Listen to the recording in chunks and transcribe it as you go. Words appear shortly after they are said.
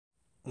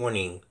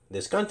Warning,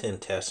 this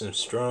content has some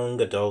strong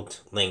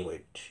adult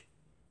language.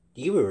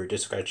 Viewer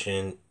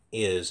discretion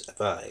is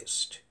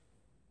advised.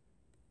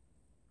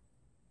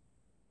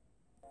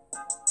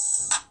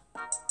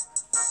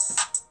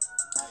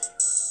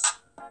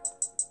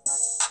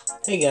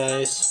 Hey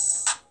guys.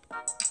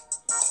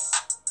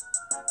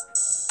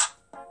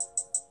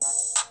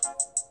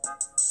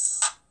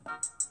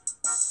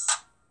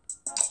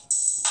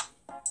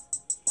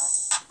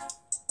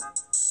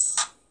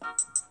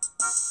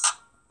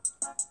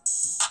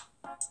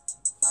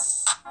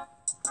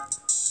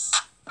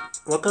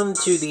 Welcome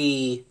to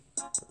the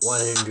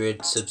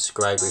 100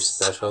 subscriber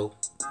special.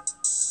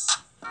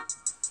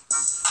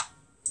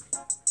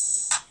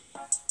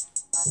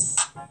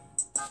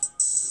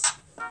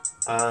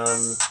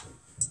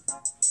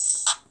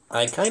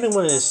 I kind of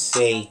want to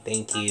say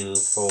thank you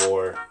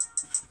for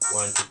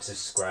 100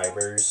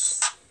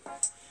 subscribers.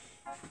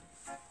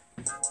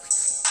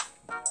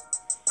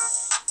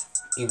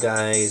 You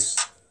guys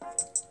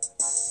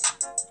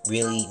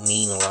really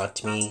mean a lot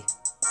to me.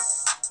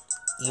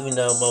 Even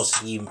though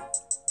most of you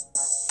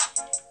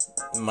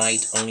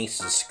might only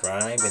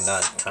subscribe and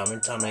not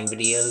comment on my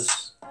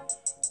videos,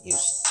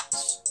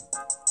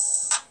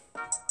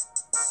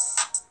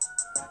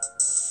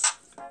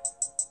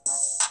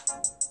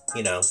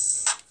 you know.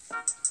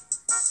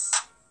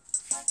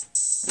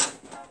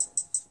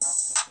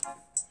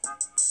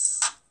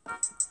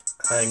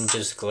 I'm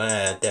just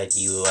glad that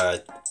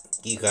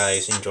you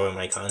guys enjoy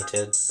my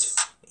content,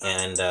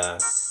 and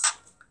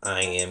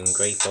I am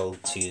grateful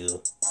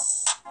to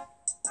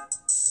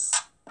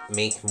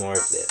make more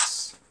of this.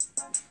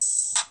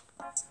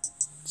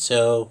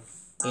 So,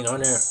 in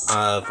honor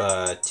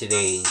of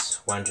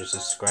today's 100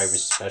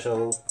 subscribers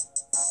special,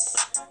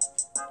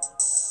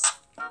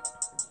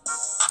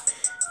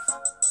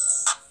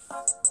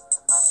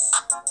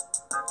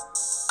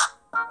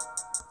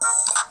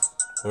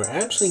 we're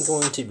actually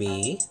going to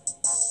be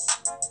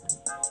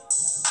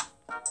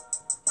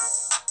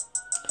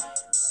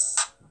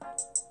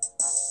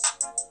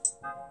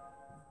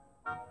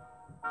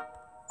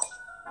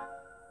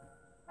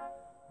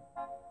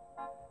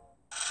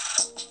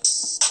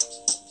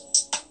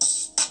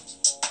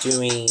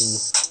doing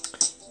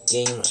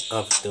Game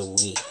of the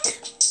Week.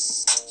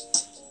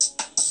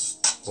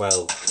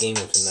 Well, Game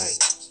of the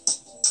Night.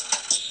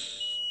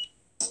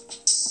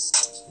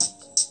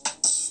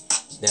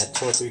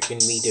 That's what we're going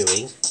to be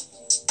doing.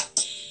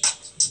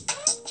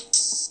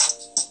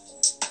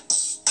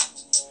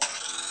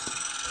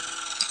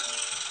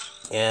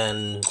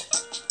 And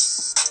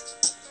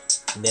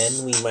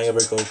then we might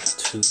go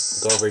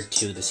over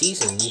to the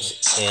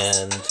seasons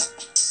and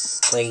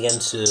play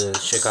against the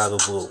Chicago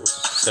Bulls.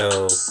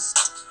 So,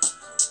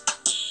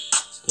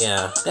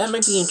 yeah, that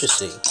might be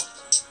interesting.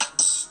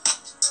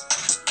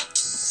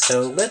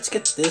 So, let's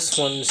get this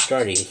one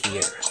started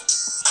here,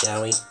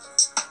 shall we?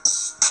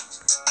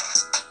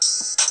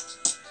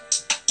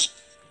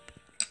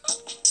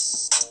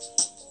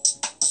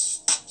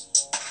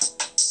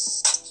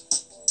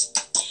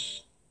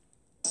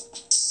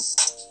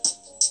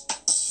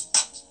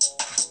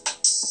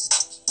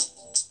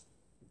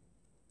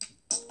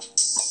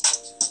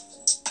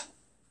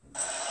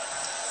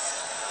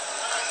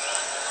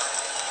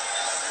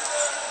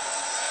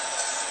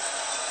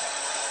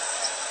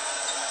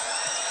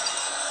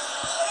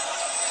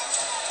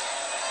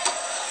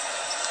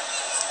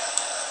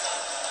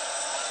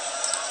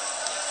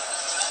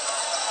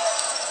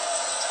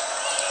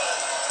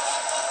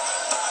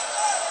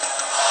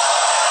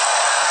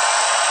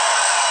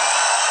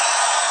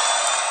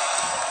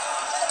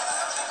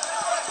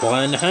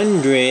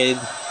 $100.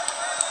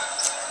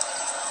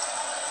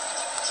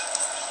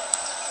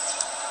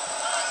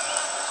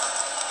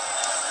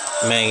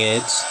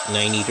 Maggots,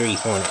 93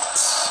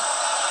 Hornets.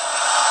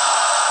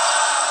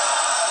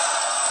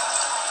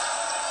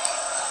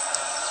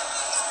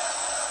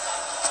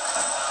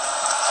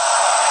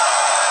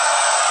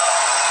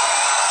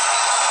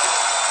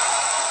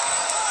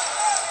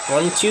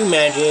 $1-2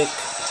 Magic,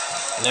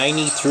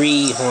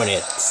 93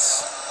 Hornets.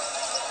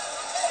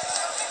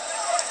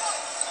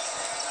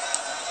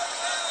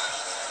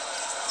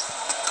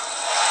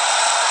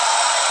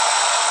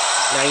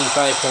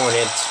 $95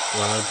 Hornets,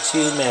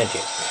 102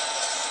 Magic.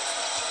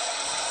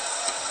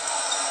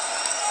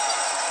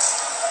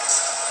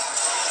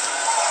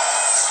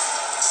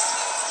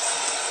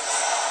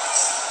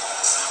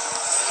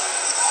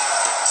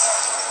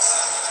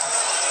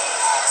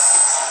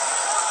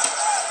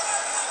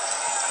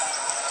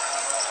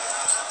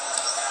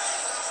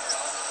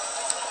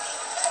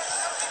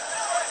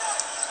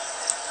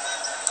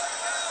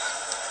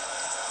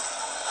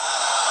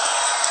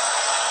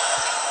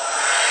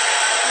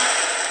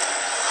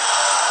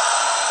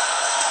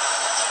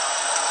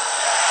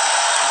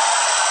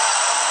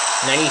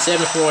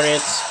 $97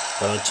 Hornets,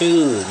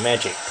 102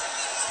 Magic.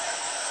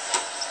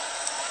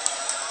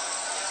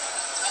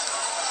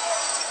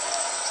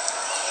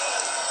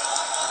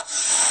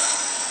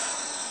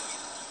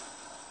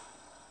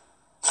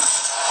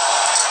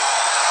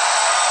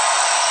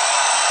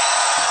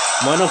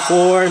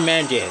 $104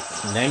 Magic,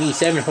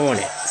 97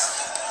 Hornets.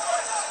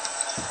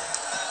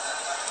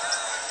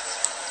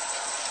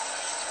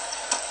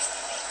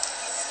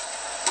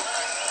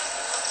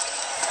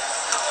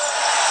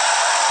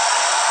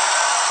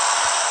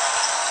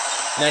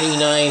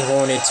 99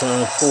 Hornets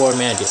on 4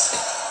 Magic.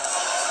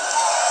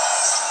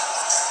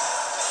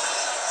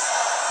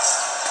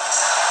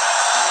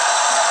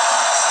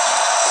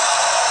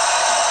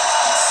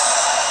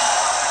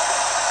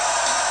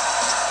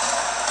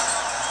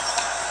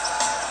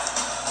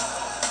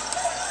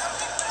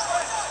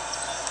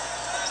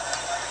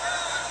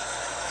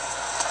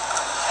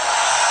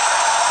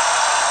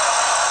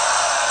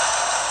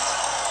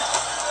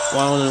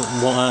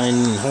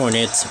 One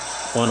Hornets,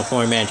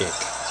 104 Magic.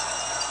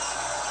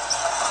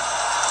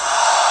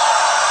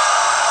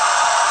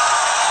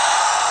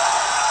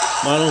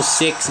 Model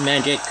 6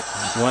 Magic,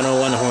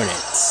 101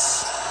 Hornets.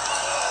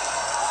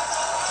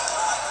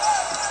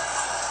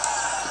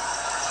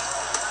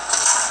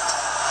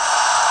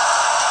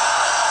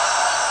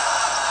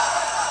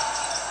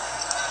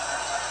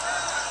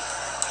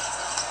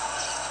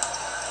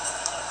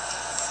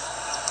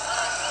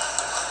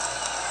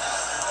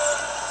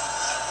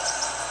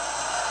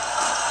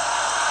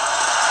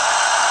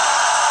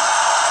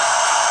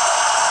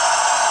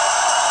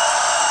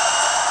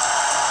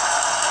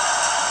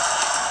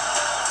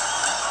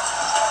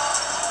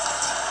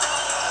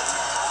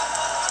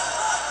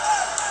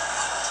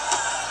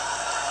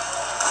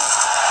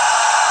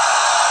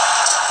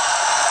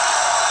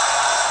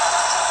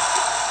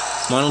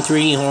 Model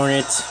 3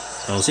 Hornets,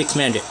 Model 6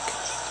 Magic.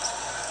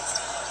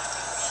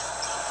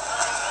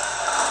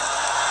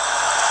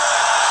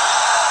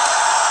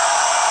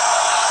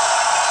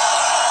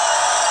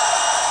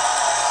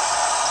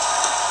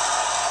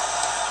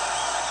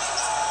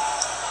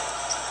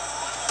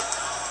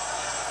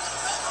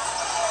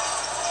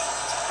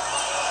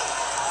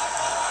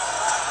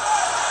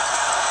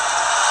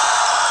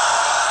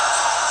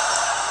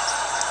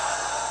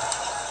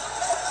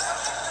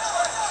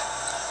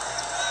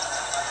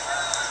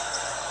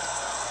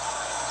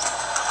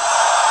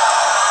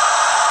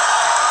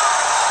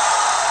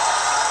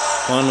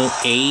 Model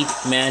 8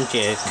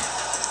 Magic,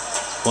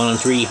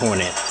 103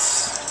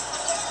 Hornets.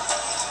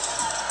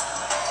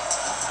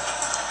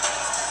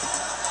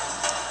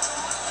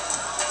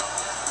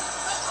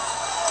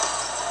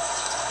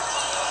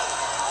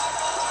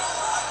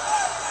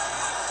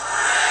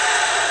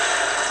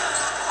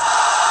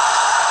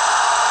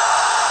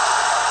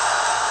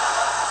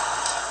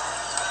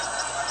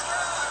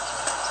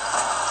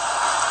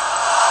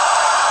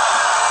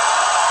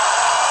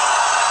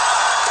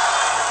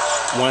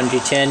 One to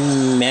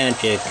 10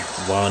 Magic,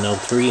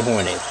 103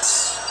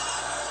 Hornets.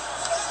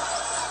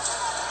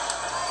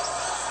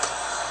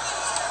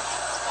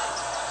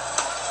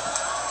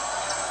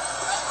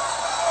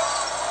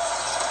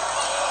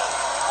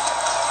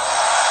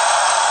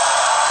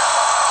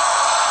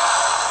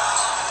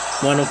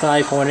 One to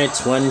 5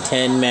 Hornets,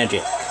 110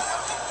 Magic.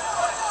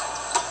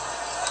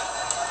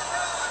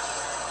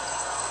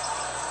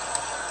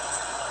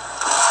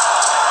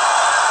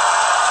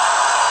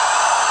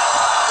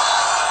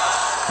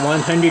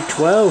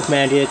 $112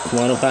 Magic,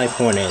 105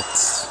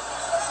 Hornets.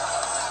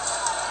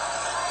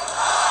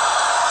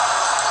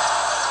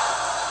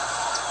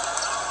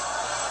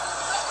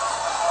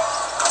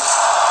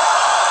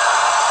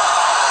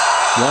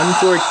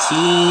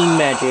 $114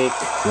 Magic,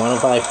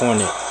 105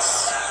 Hornets.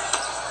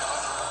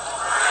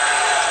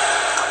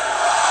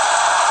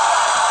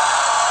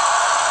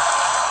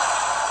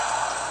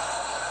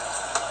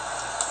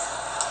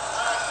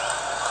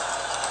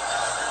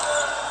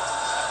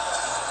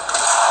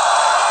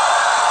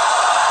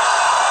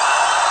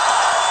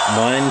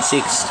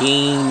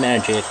 $116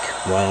 Magic,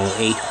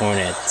 108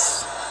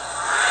 Hornets.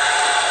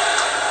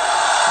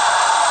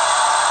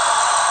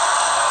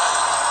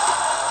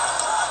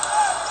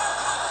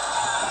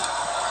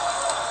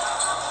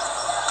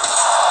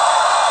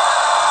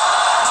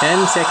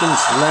 Ten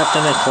seconds left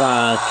on the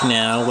clock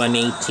now.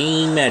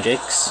 118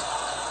 Magics,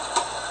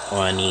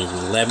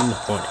 111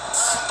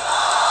 Hornets.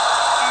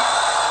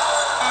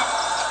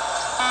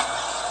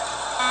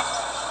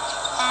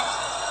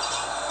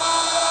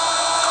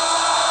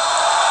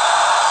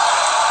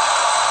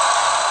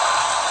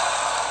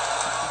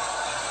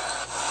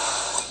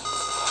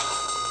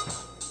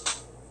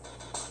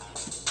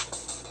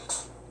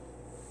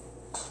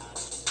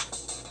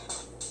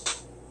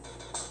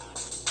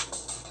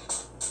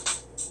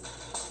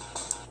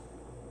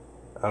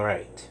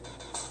 Alright,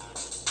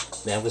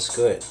 that was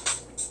good.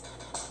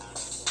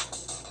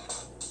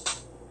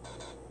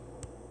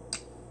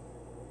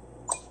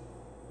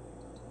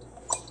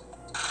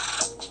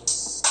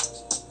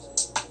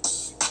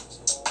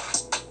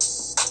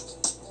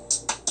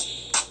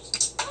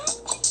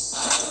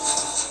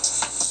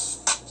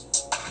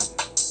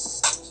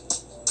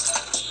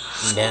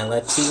 Now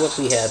let's see what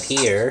we have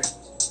here.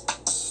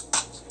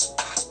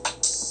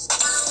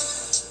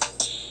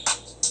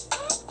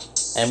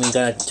 And we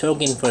got a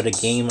token for the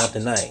game of the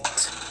night.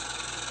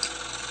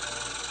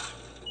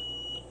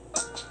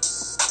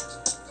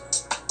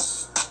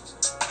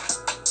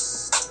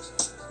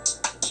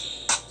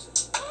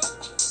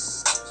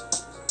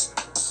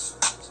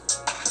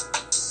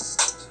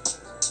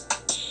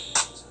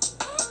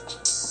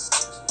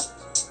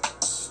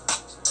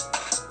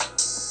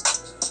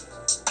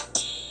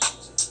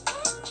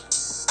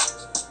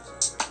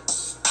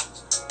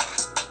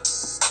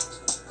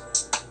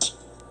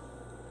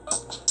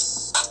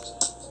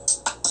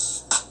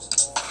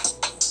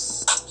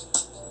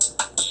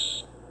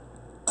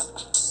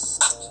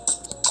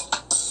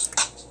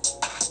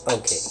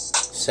 Okay,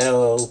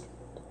 so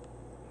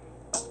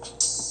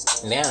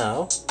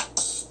now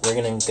we're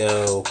gonna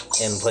go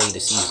and play the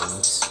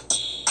seasons.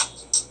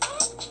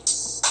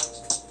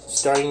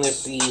 Starting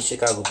with the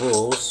Chicago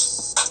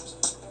Bulls,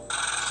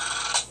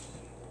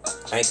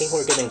 I think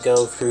we're gonna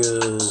go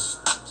through,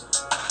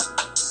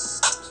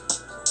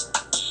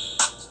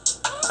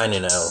 I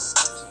don't know,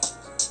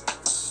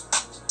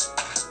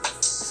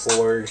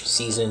 4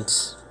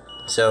 seasons.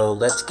 So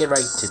let's get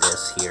right to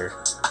this here.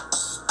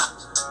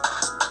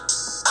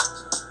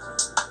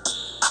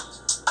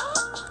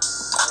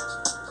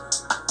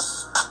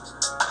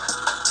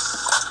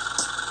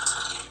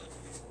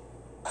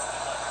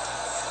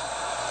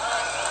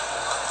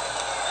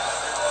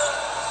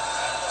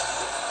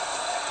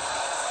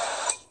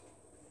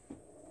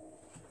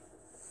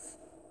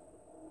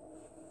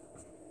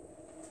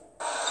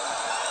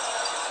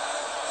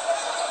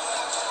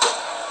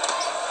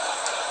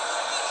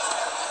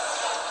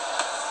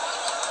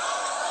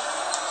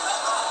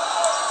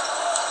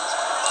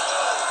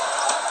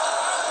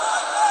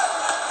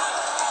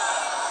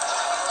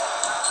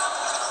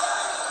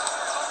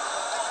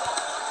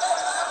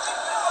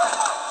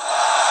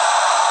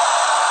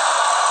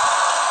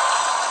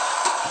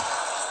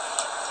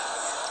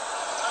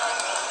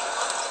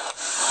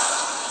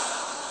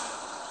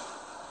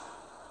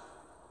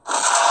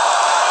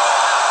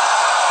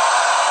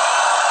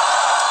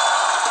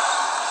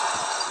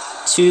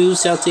 Two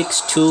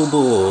Celtics, 2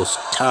 Bulls,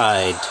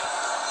 tied.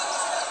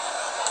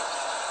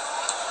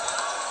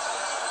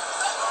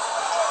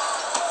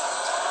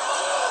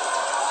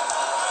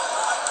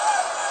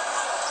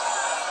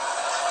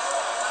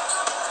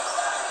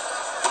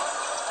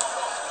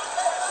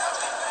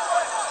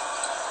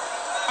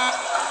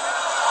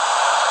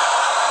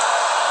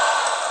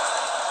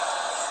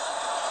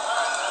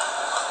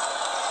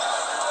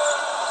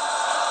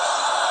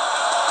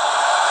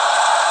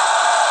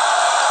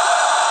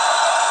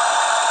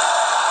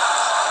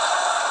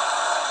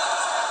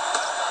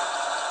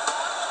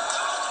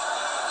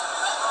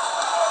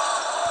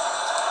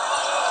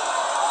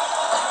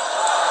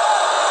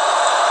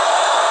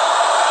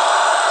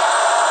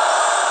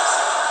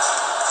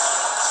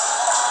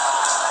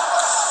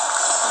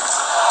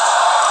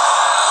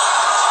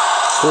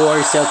 Four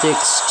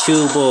Celtics,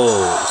 2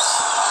 Bulls.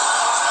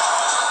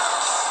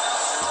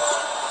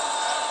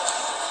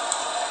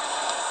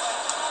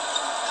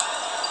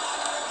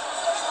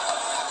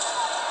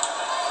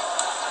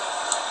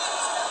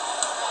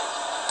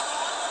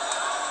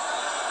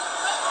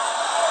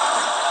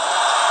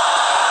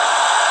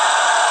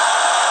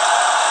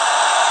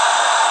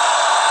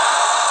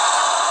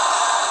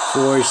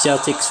 Four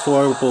Celtics,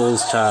 4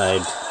 Bulls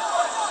tied.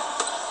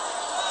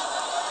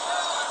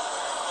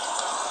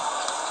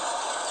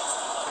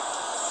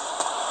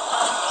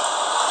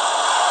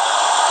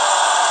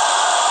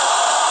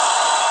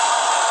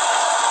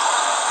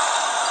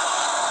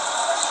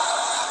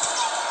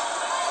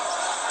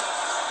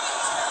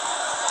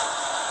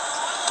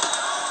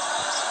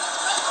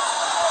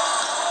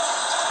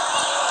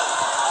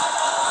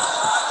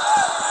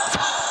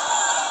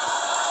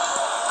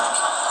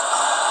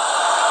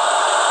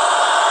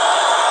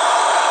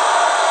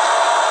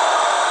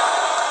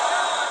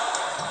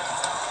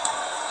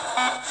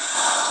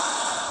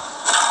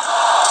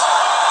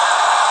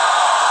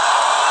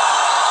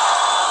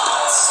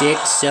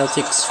 Six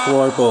Celtics,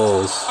 4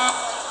 Bulls.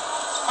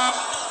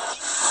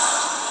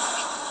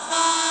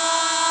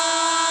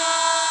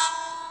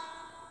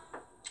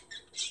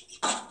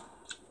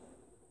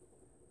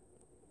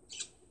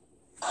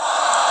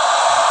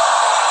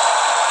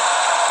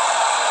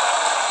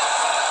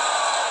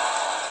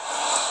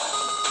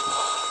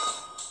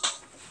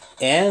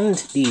 And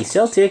the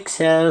Celtics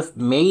have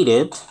made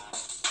it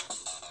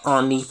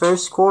on the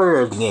first quarter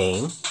of the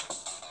game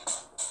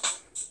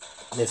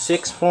with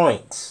 6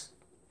 points.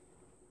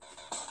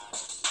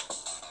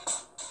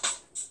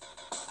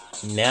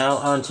 Now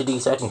on to the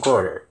second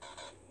quarter.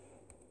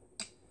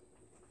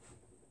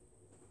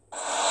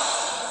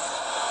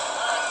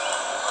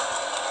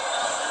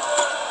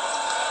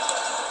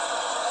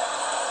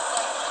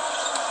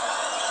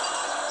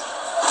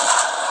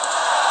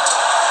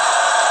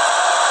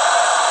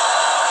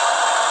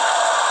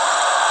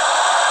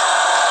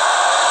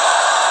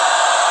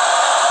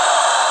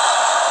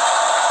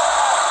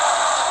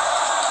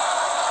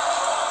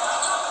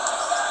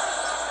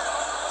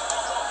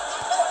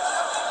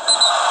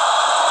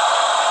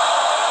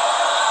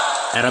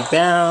 Out of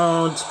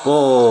bounds,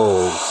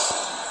 Bulls.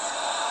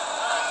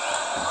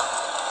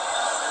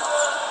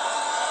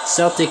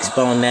 Celtics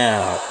ball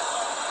now.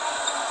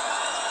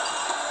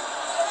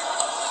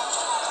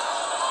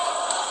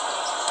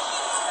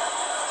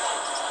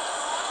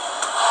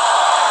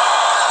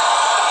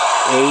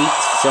 Eight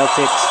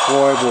Celtics,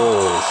 4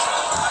 Bulls.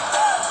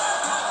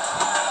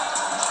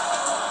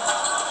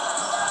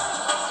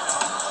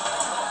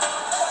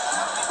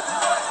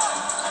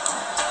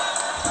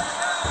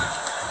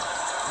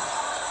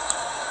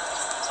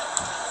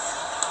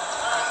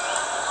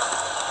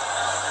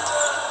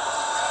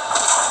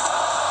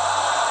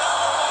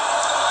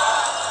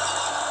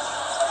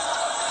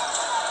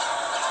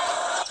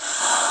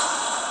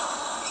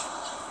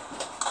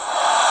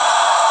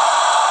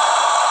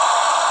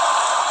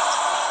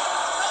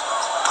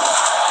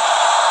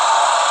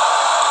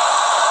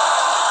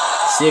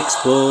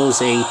 6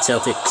 Bulls, 8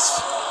 Celtics.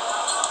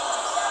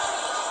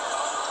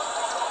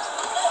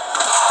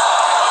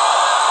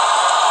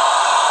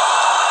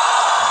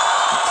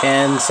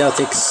 Ten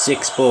Celtics,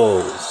 6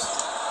 Bulls.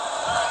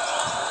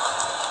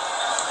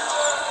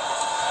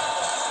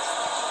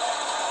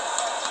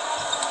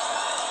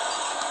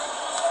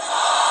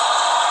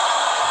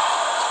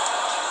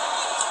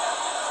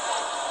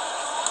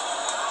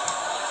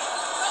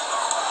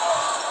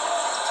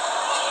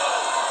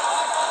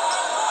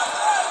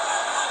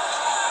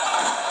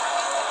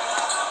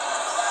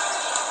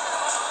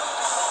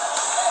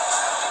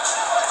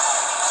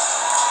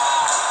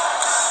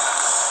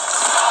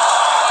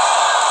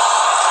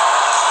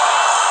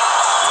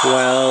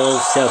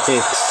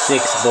 Celtics,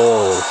 6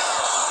 Bulls.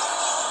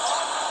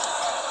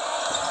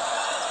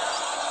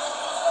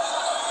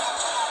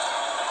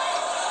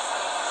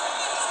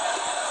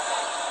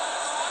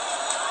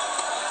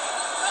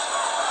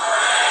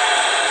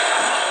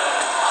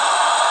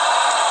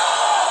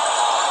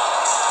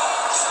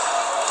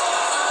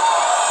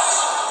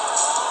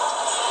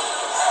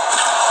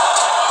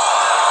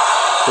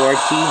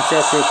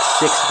 Celtics,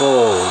 6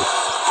 Bulls.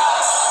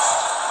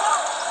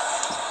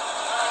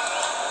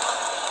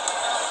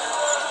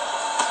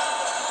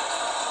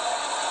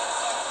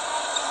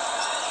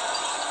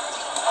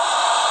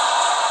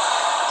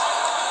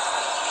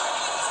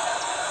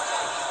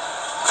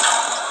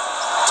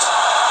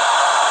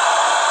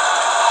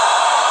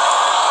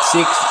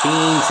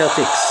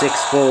 Celtics,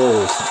 6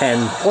 Bulls,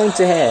 10 points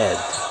ahead.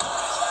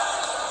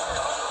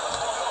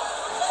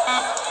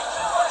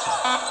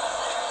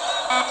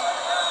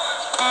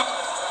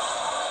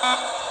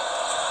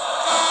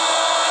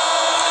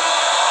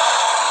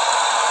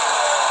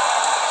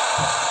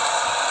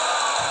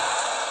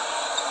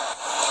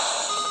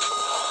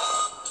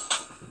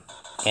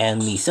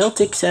 And the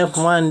Celtics have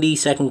won the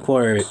second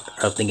quarter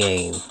of the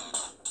game.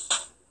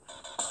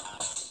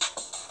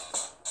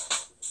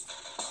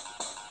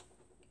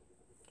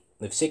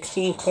 With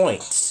 16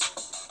 points.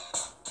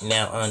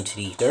 Now on to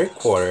the third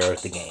quarter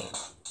of the game.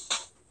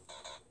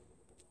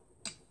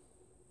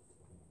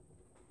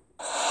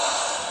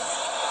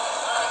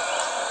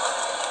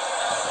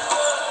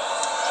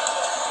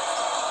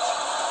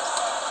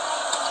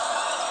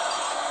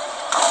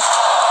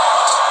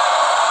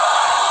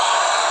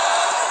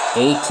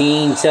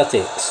 Eighteen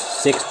Celtics,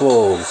 6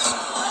 Bulls.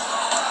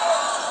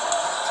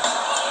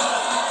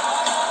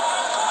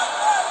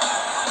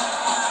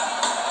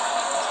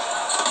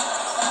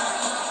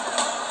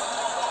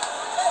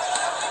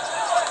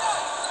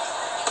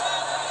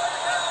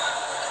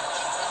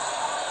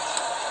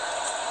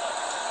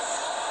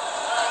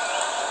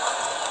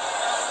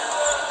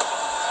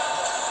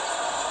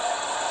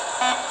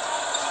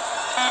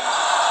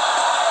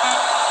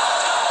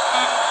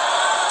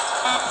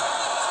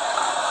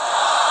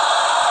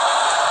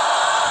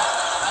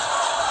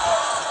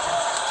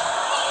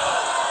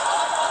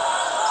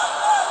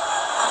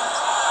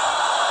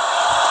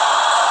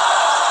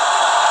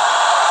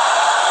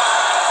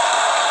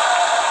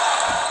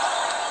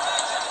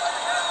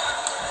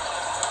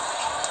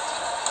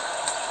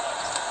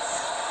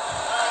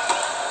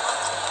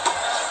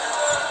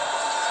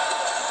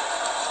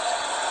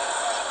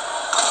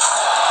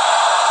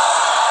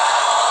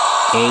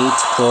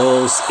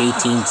 Bulls, 18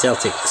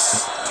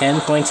 Celtics,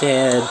 10 points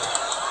ahead.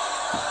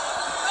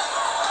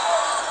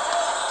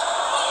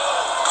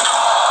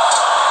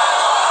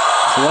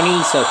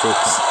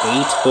 Celtics,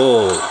 8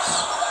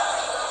 Bulls.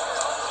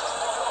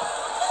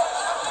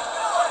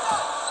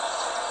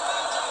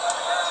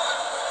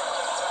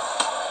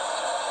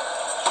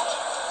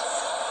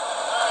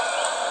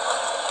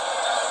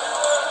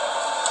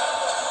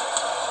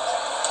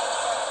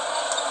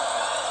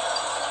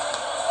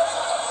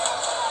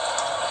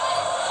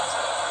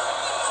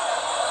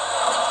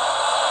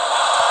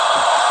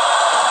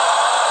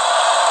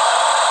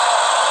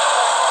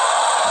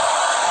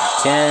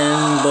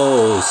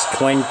 Bulls,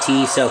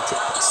 20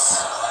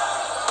 Celtics.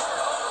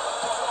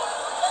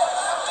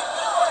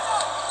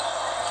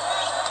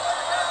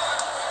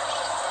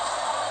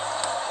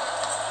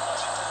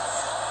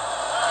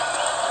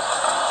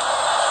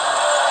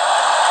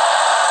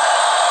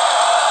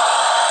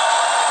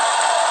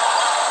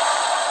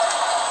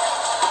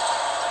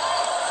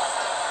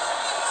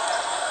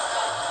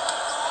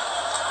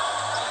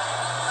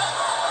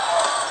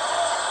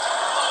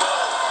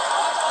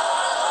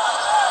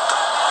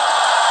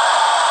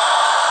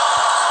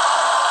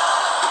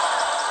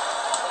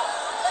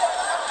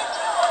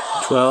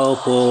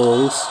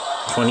 Bulls,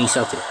 20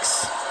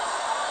 Celtics.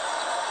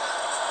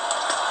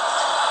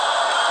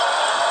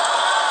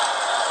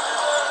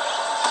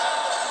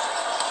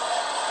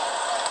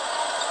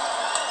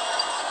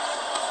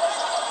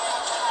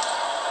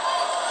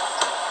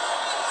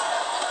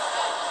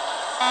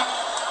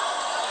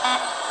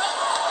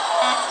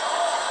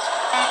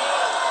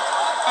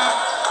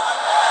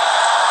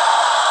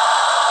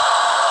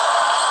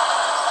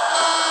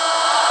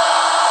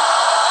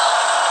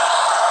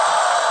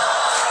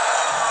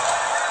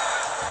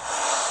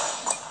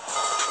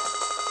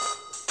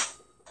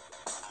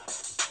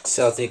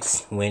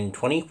 Celtics win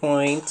 20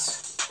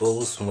 points,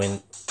 Bulls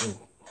win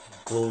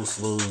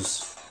Blues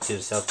lose to the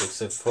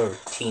Celtics of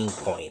 14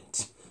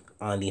 points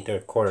on the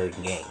third quarter of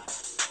the game.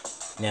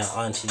 Now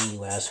on to the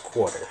last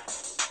quarter.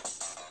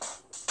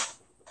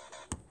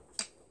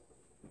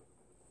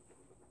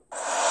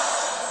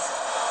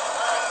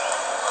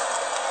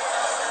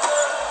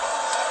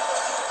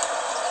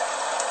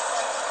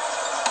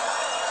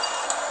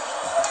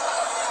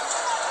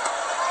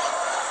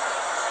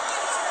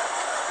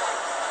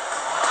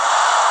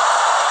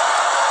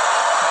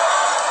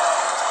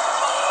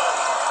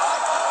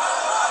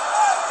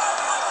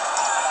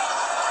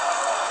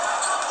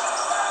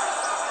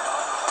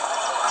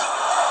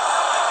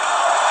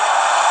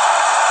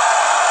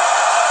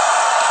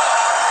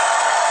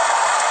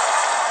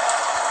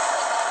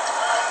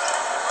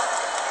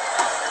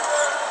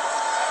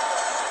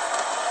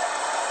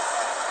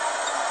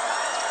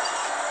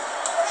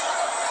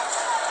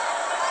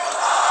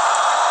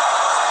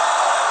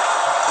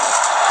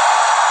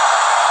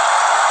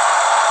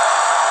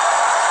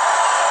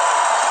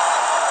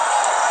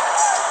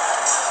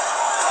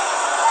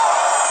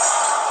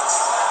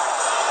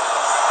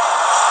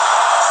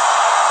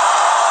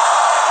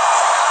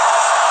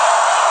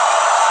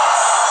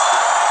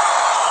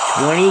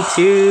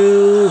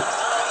 "22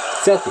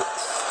 Celtics,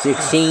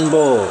 16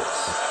 Bulls."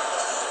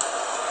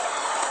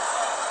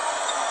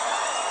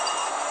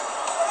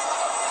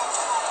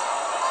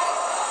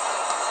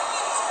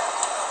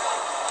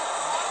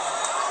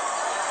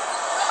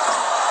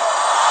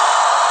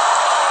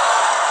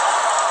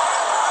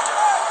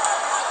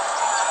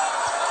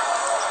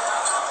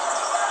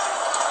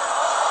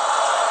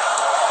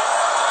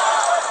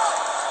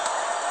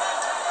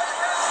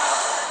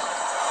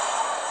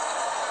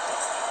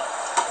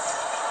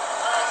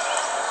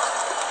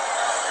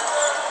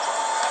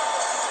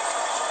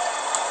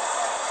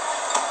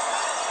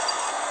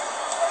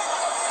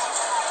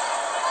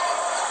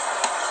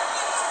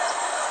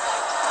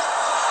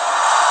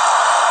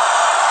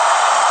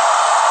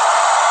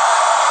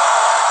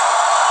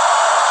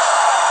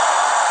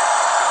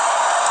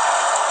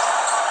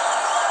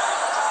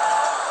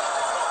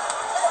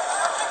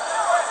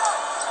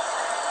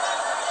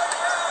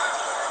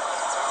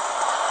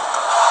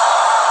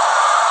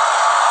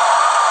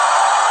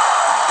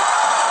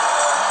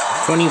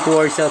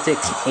 "24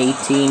 Celtics,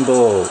 18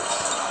 Bulls."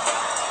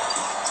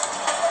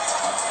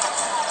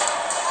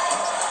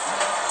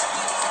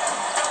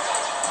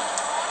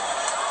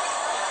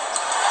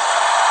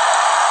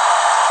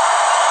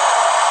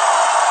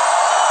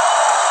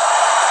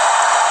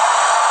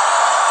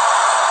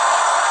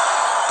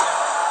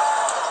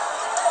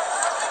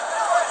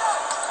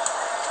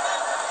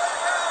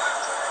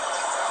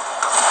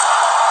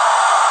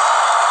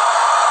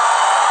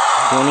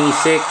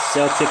 "26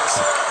 Celtics,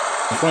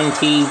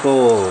 20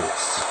 Bulls."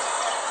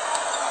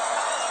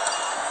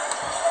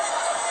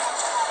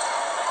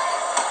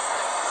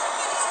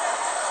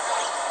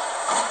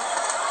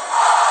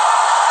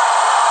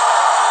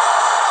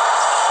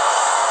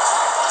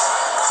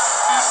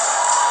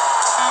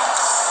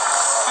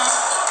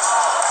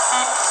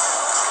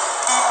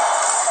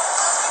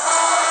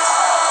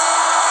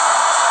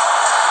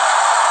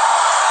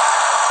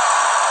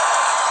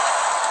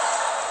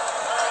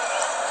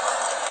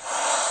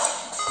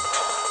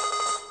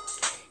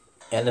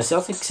 And the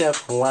Celtics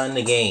have won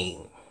the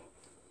game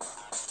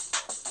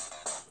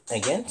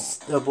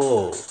against the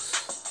Bulls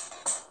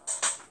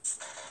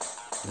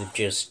with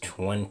just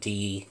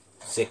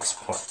 26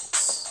 points.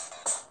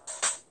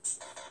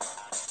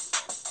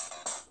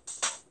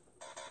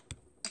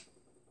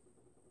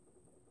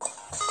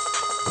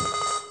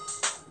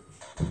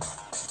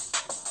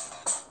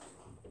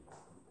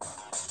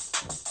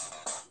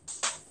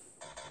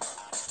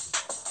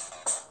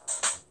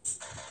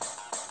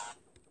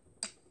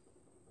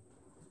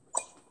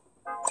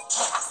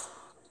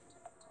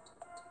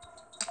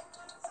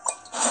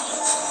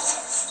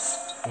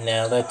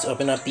 Now let's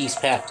open up these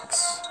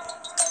packs.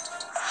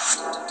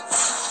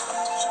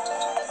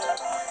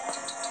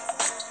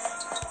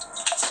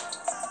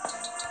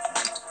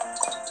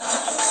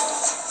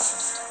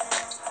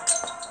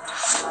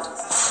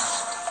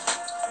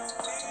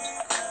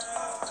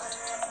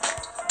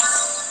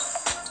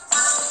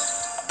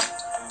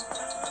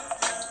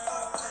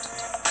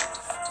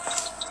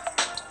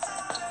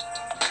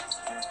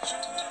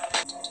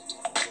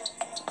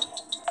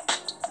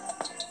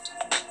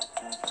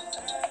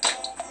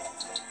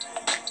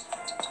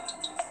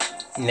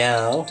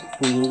 Now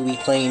we will be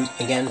playing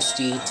against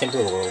the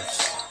Timberwolves.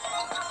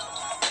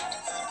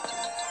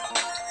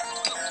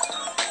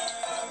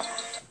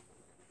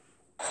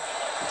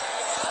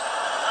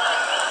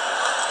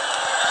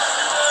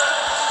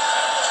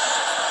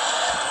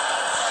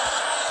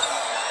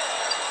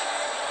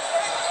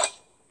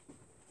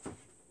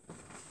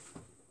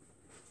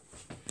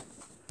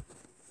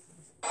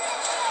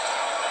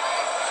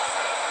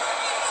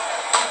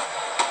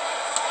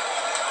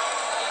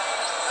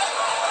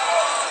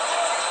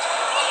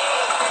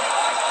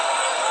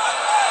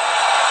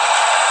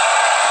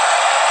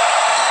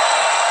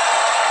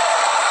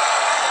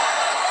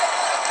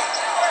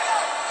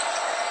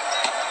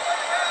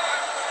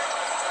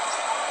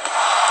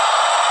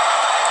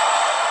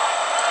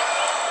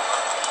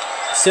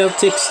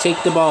 Celtics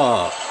take the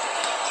ball.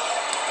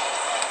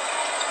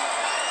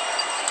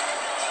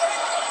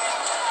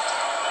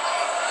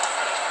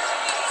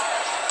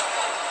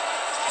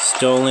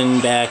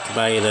 Stolen back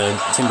by the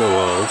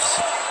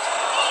Timberwolves.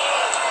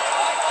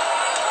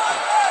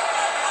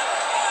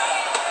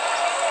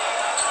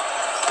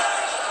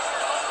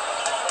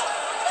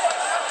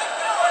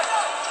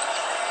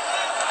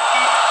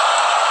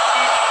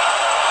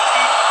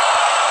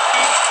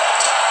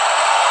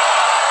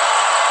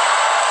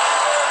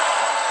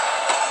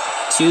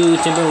 Two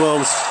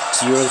Timberwolves,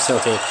 0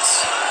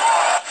 Celtics.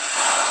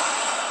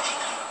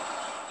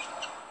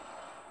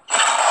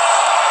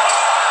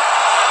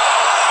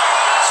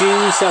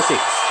 Two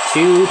Celtics,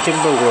 2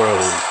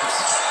 Timberwolves.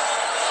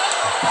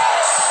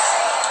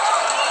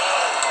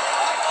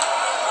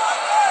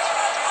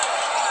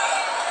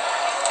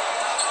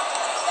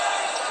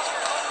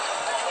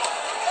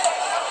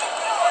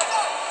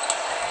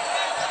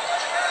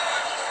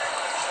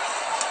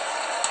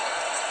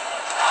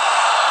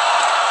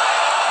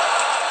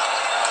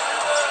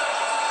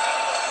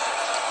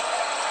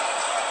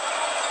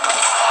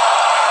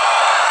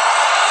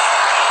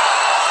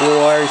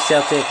 Four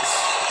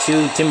Celtics,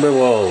 2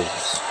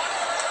 Timberwolves.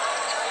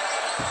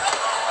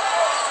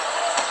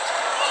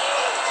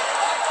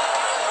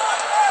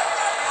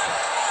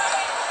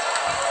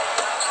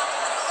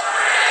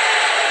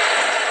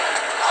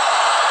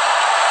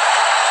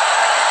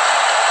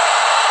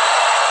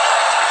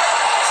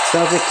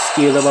 Celtics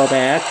steal the ball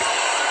back.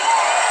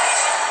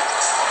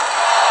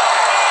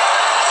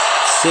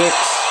 6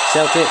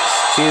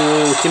 Celtics, 2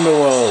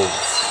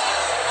 Timberwolves.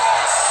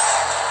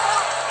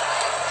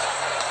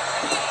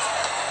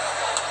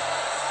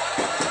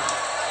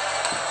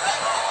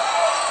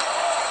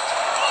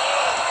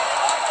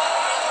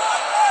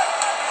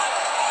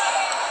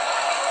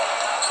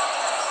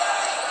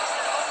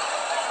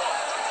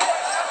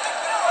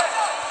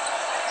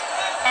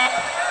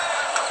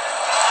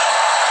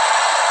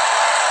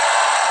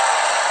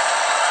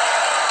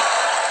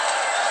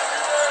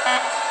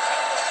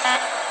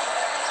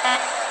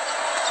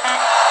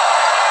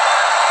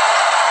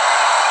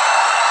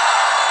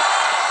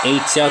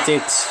 Eight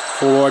Celtics,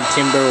 4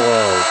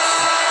 Timberwolves.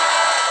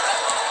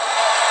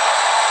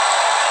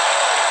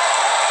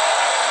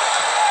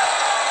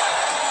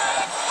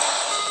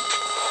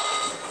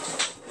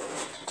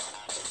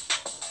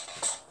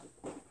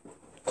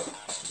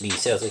 The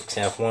Celtics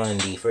have won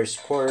the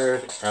first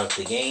quarter of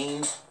the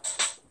game.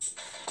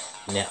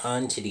 Now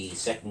on to the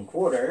second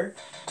quarter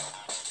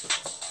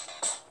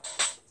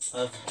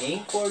of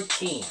Game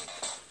 14.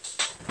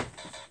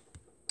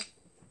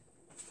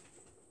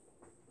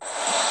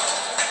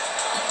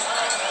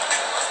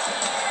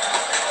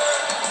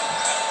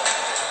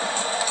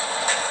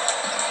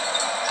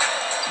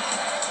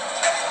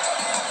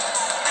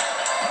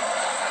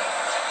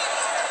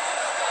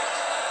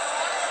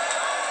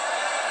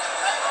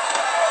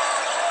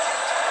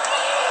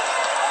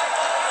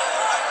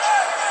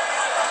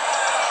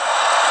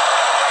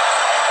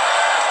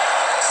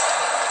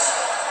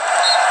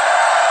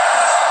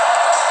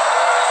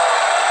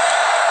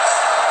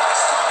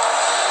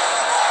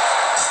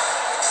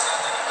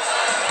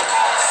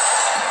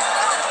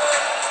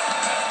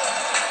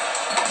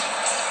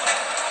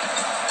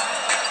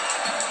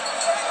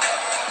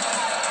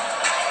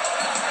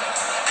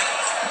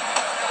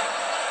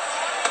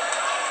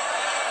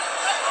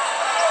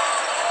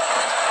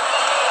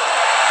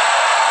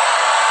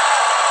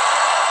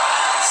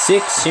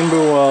 Six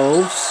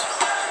Timberwolves,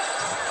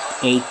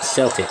 8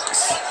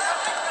 Celtics.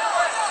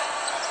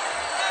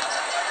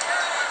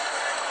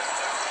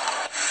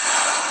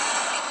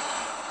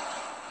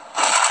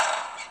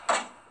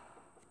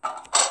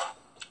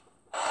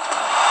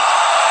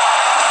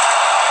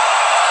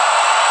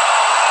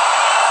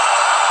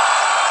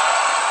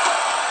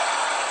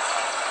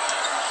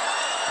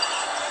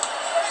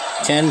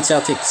 Ten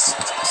Celtics,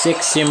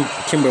 6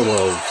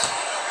 Timberwolves.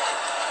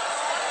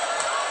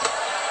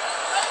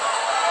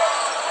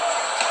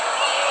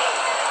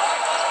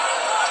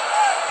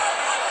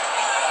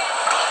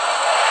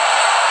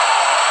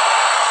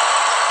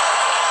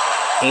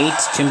 Eight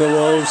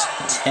Timberwolves,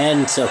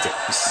 10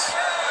 Celtics.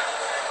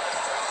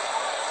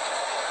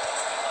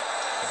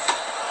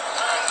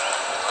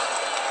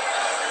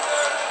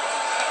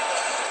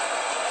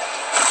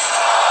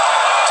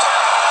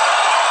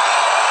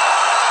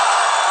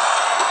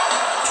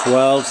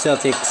 Twelve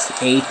Celtics,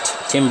 8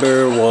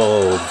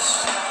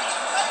 Timberwolves.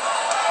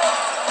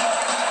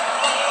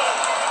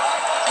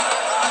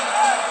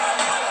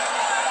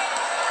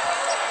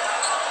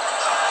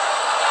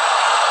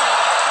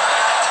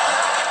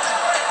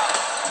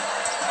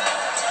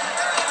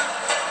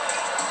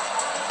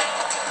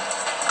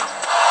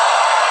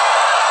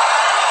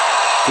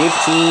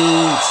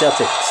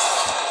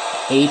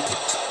 Celtics, 8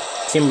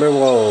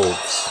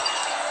 Timberwolves.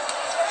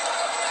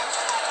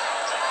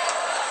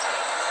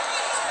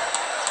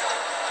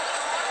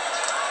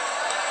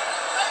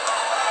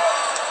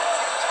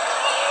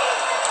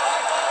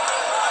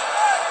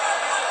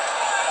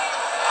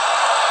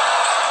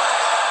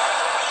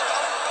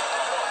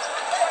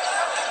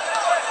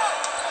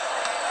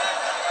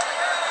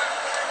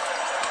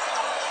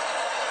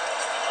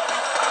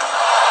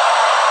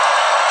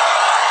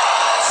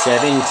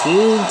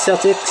 17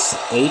 Celtics,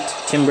 8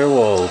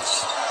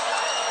 Timberwolves.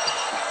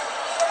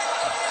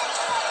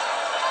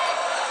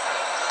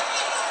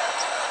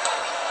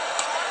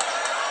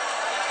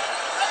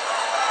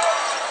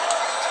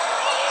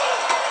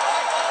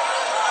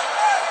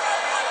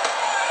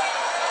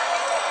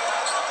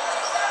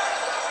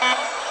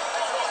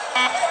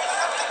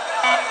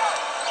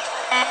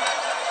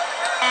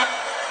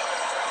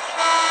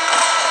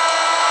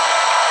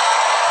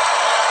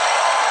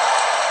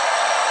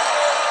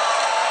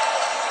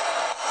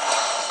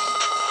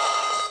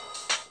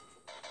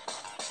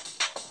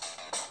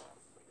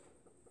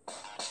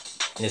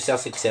 The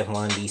Celtics have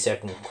won the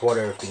second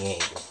quarter of the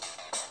game.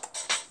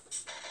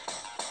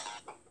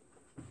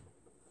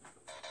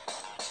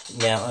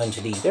 Now on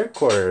to the third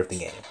quarter of the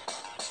game.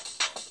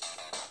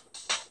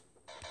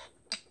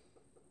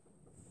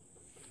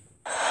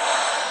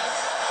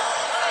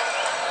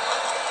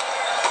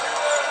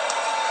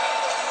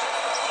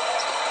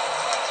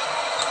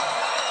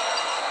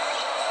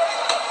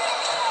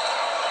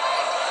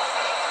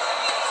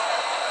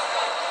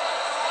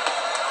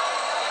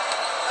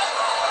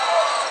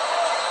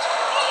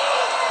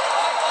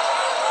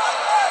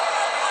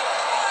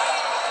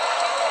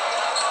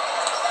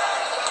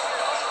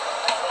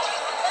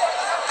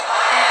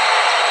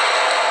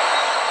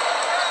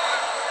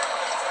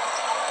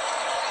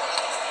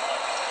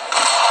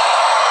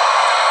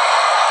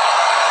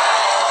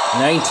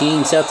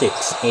 Nineteen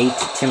Celtics, 8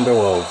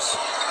 Timberwolves.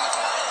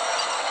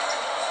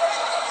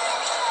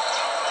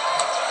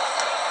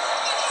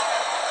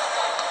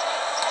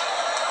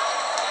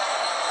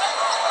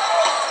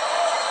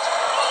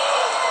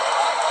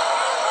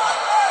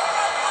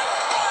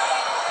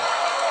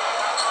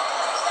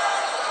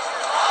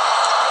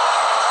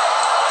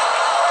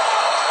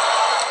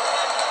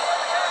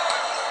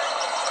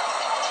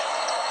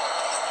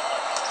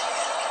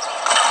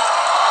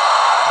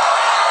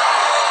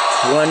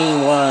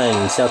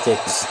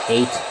 Celtics,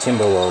 8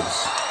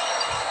 Timberwolves.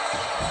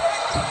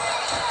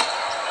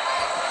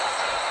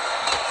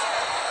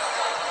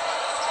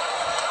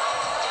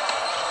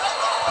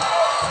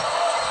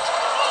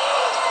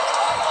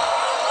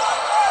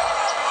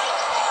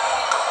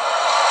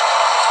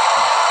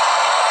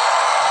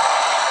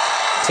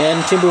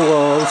 Ten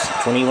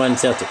Timberwolves, 21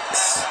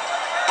 Celtics.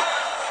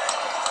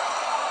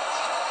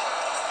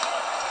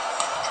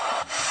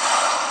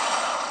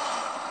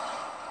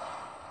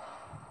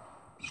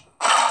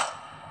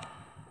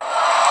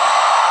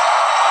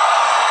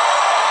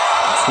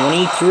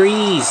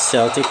 Three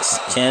Celtics,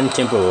 10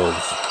 Timberwolves.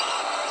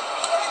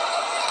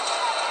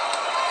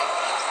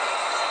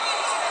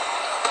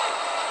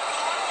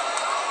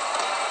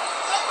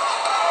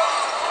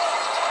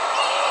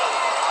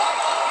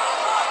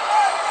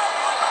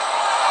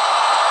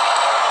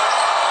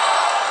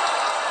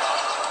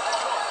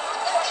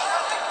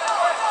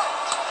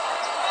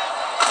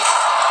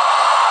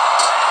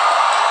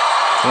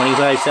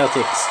 $25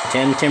 Celtics,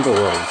 10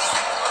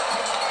 Timberwolves.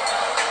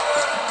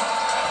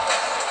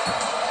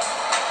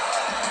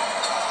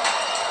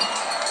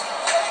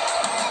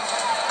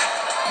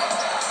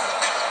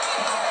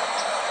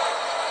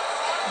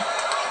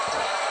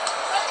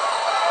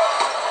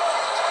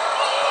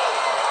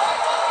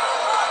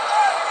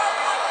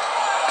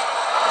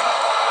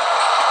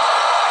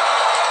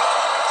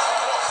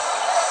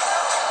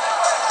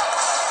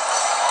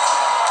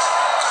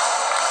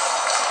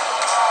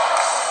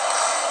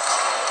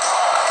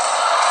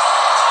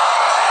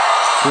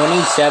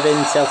 Seven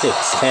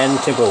Celtics, 10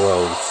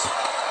 Timberwolves.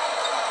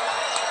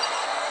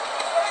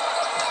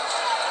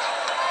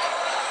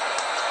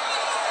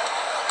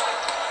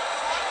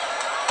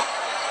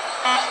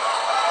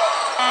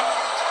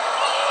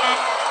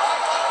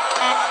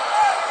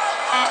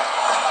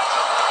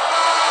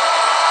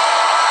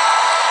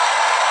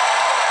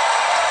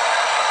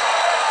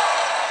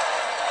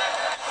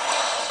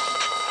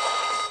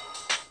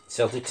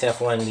 Celtics have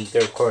won the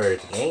third quarter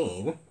of the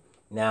game.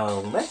 Now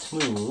let's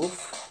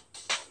move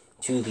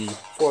to the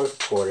fourth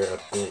quarter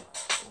of the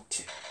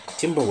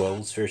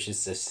Timberwolves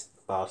versus the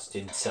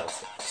Boston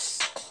Celtics.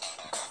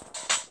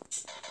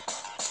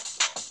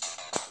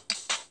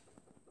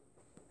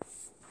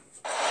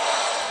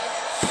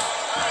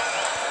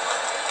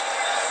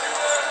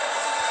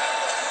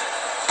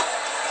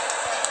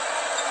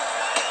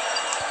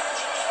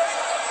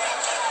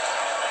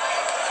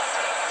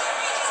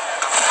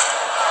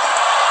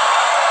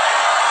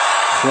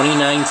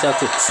 $29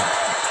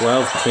 Celtics,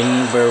 12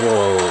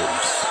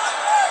 Timberwolves.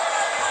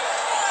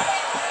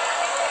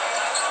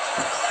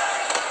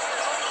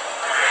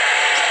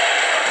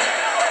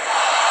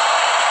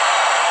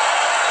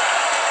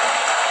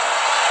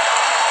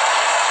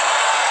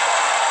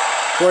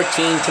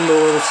 $14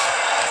 Timberwolves,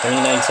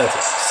 29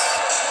 Celtics.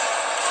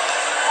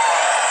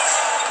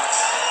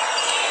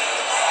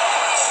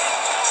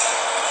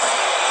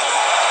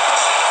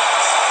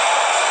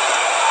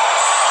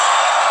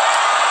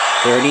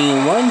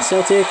 $31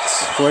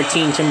 Celtics,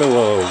 14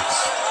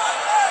 Timberwolves.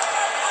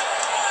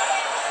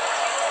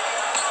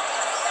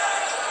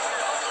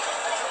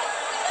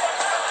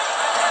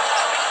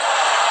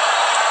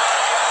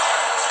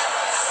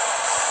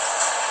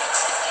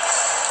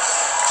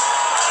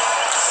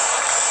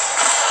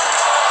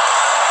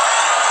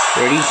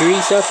 33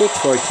 Celtics,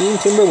 14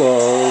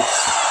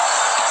 Timberwolves.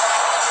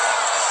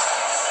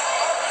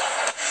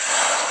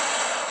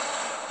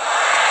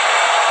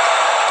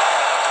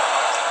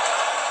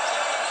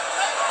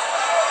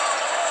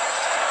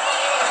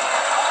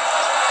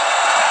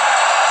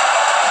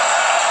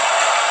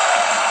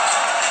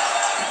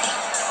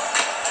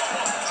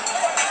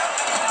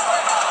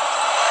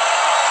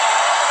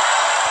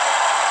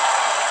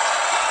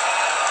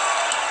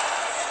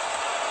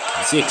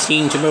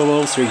 $16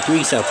 Timberwolves, 33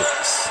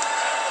 Celtics.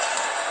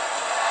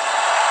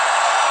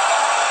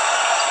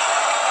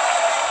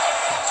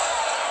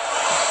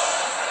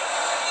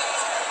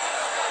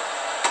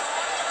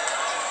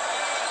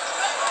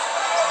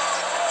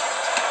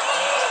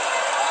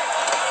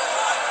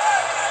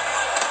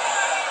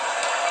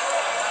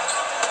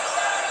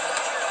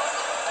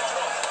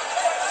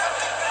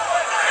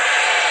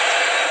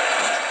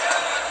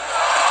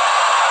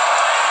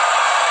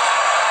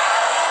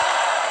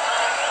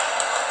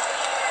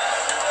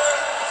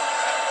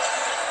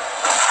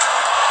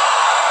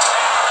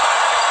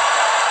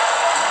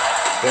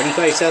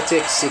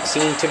 Celtics,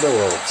 16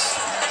 Timberwolves.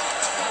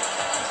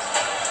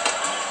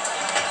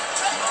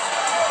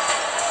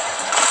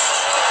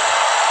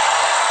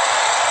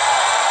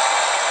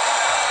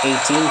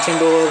 $18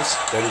 Timberwolves,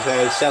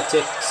 35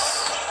 Celtics.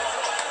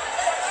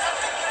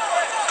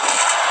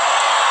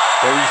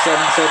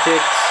 37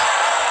 Celtics,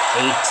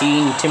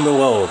 18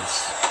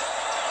 Timberwolves.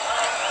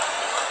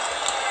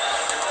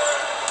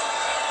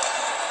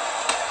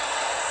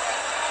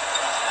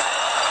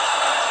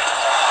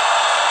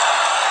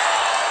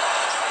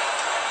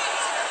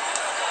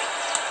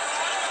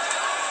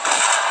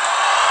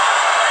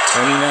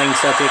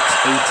 Celtics,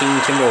 18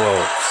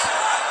 Timberwolves.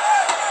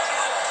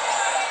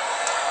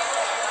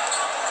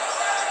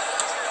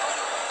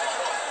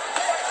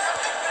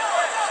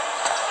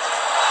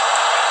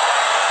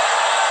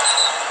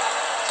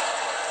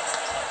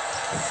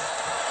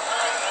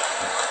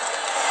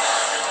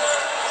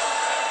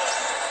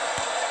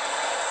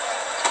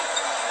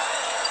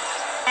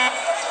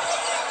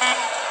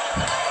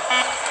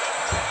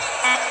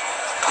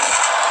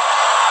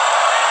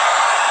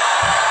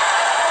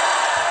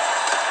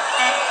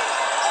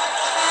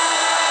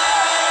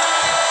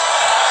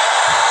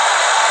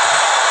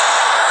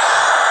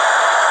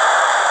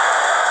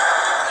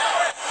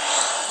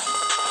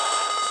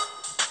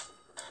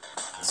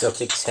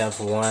 Celtics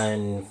have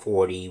won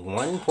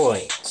 41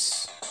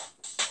 points.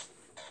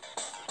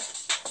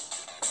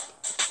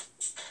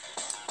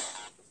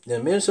 The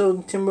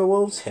Minnesota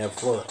Timberwolves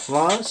have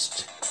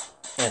lost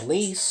at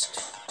least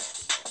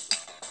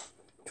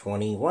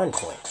 21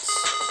 points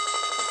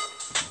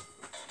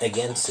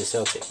against the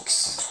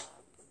Celtics.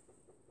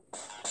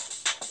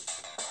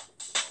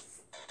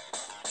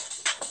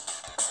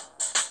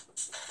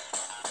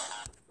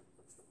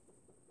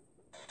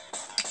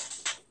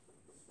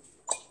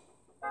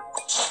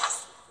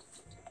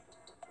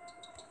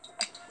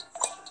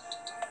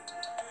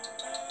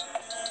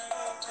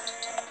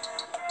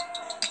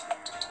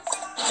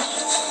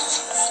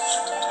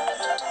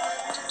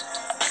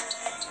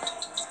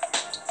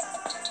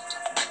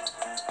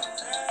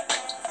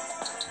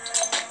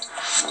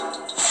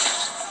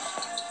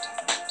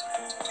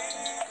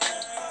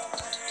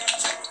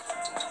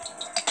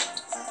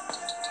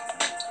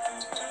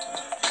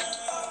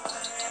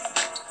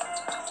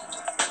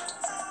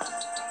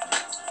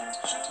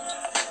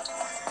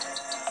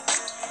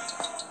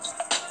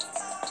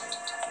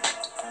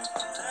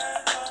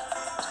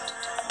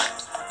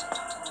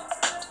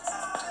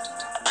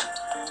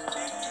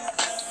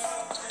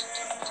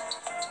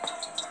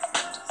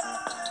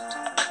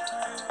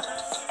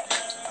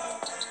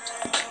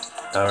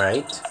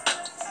 Alright,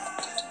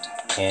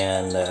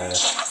 and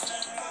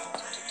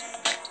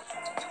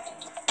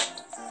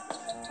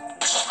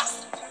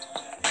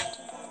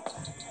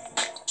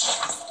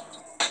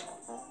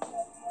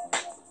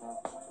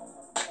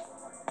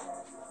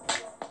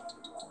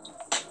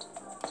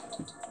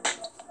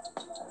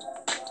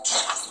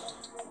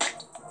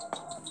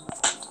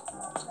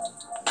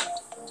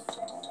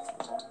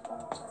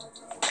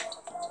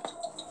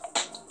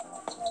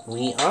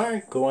we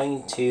are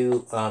going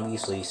to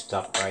obviously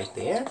stop right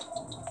there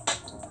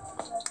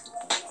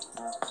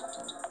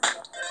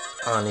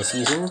on the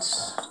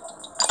seasons,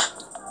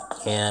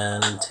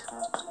 and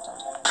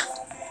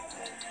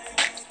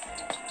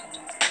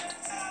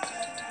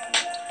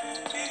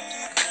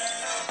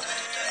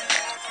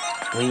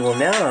we will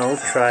now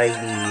try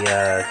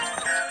the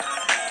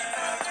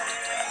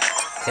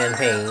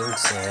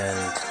campaigns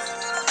and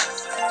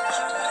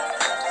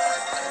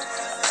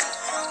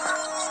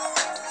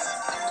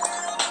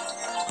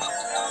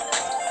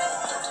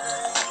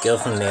go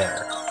from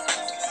there.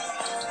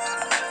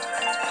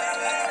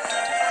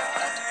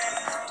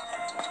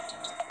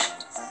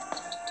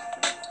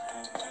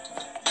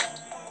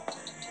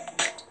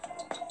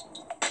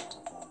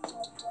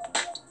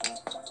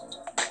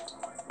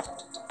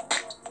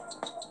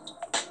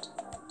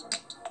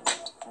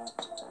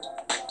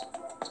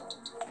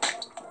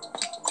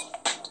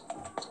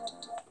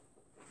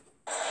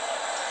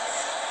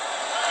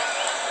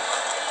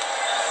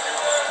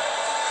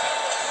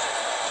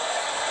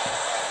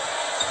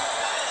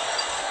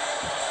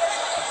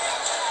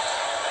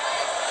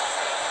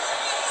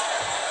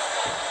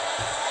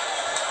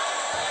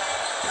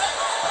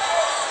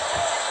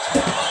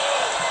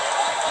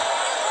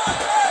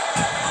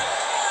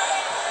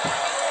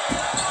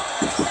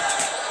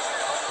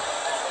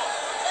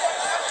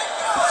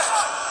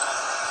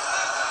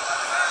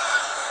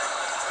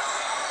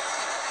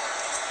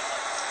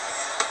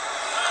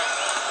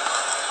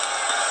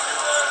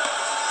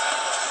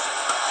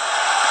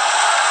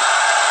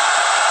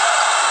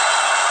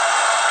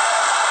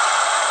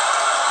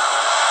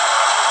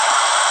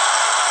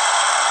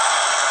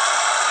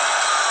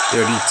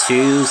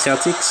 32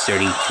 Celtics,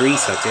 33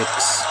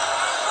 Celtics.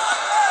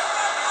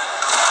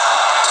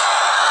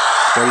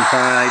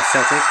 35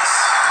 Celtics,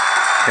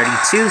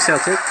 32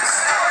 Celtics.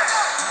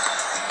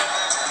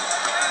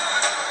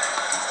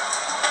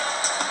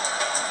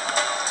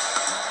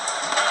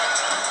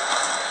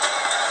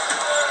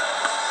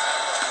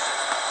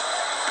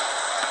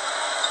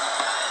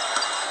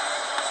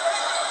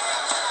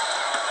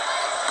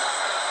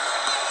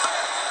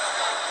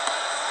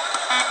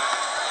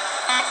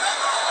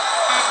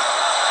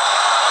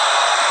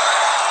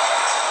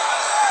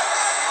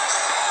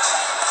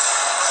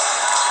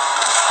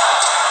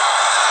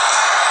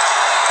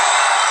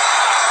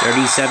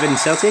 Thirty-seven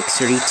Celtics,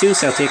 32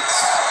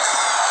 Celtics.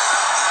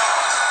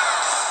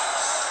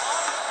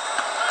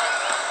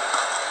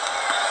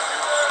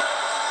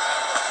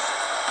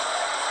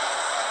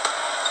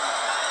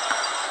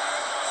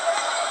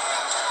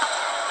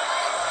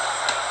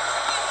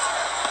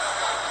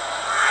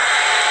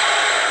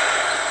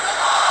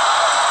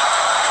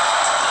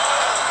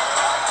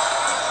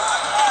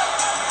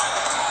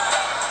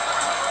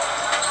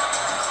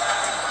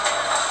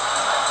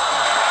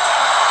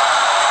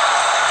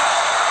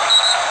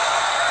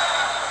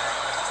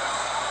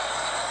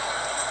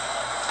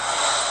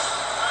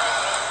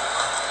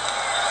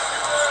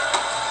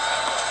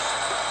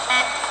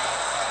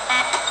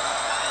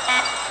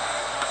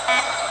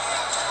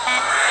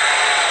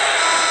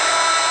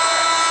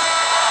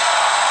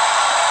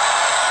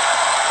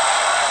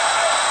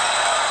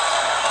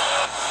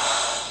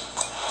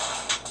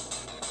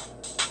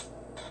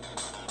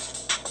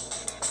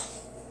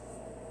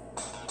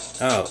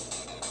 Oh,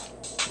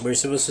 we're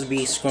supposed to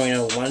be scoring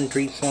a 1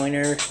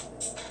 3-pointer.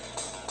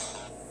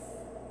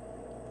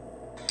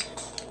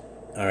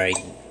 Alright,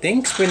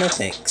 thanks but no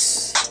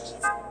thanks.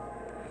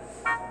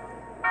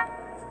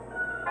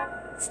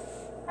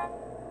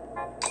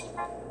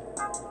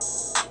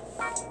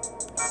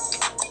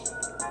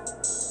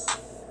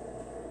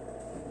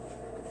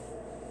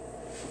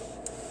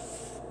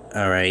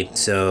 Alright,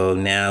 so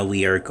now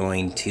we are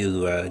going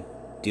to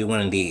do one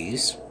of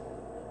these.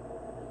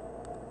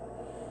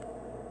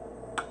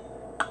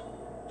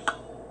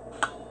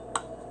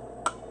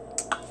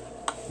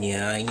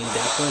 Yeah, I knew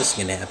that was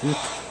gonna happen.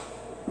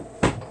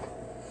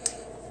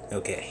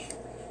 Okay.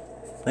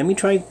 Let me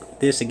try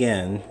this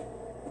again.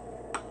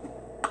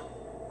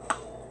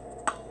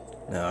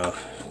 No,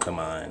 come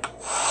on.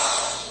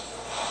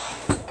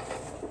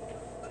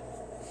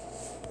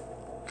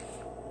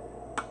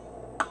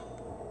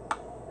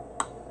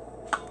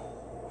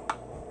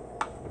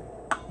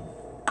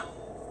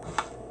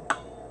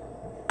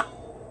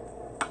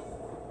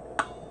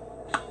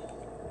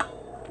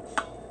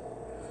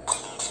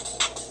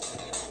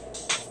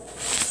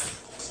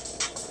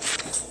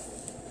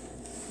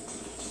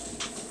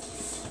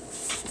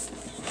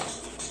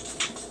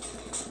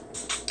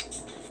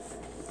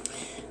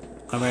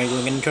 Alright,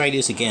 we're gonna try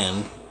this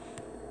again.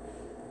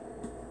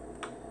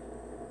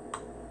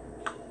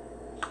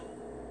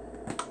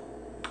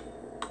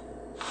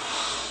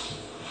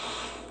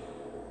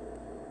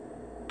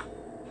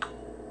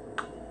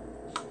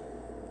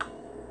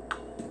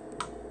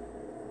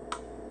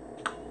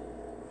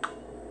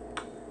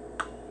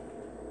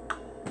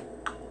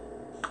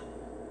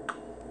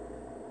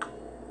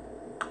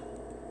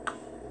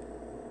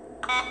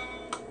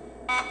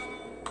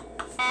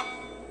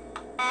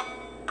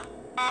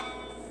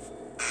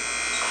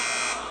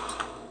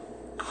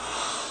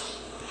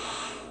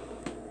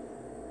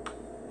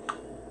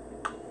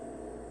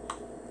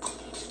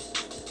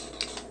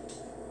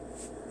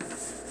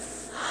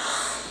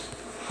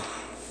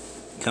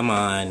 Come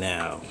on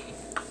now.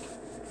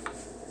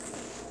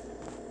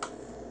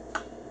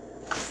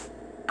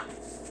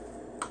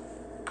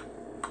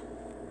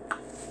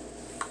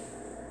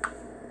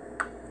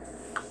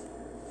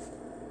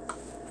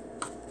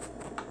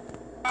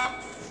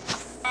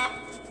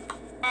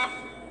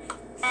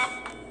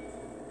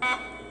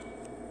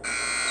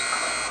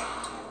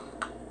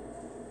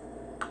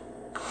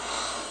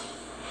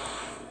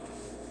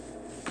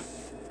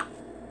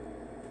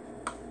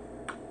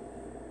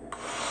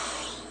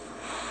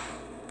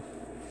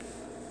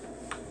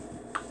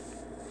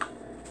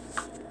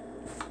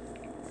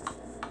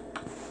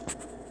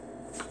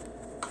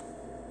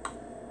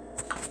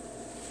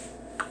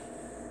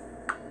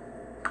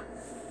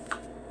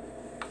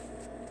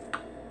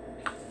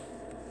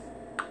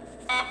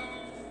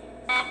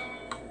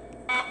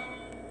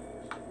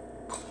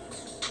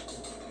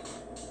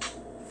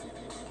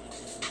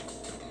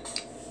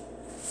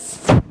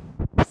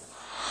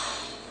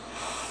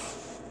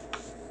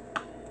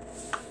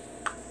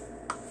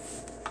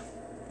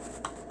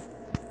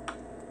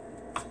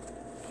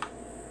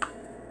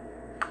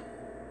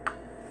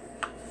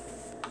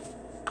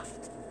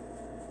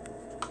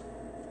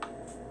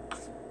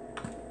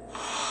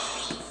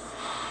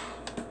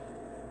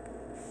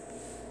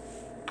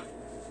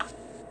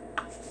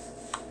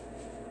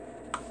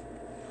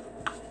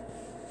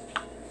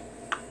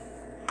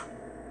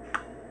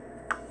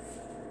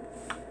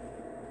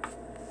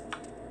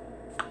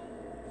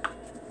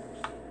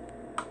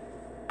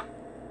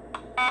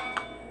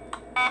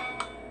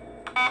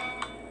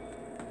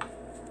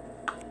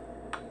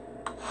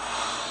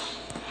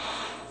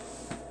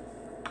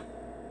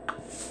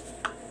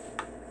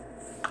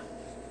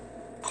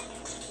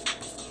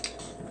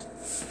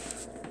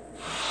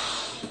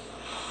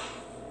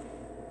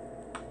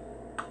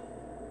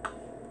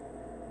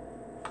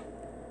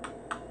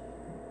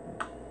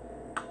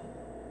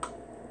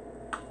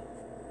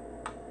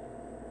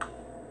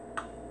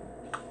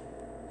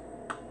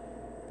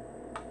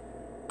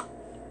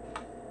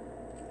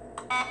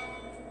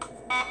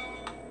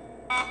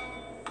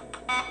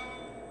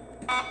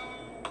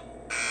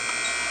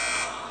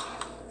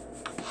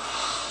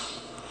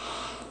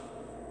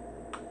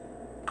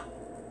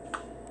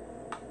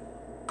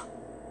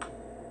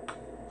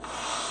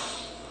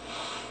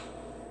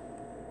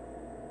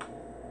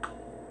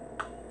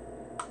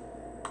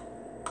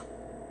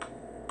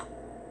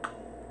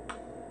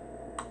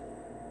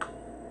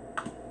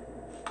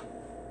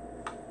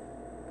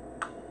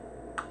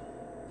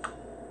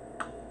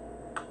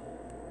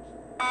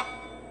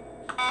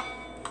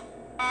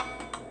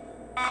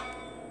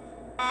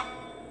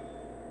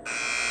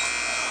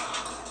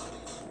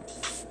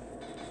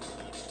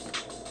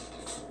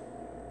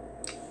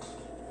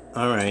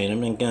 Alright,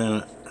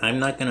 I'm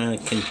not gonna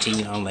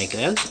continue on like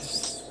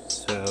this,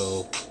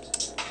 so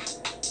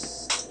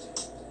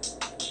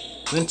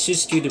let's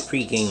just do the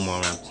pre-game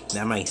warm-up.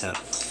 That might help.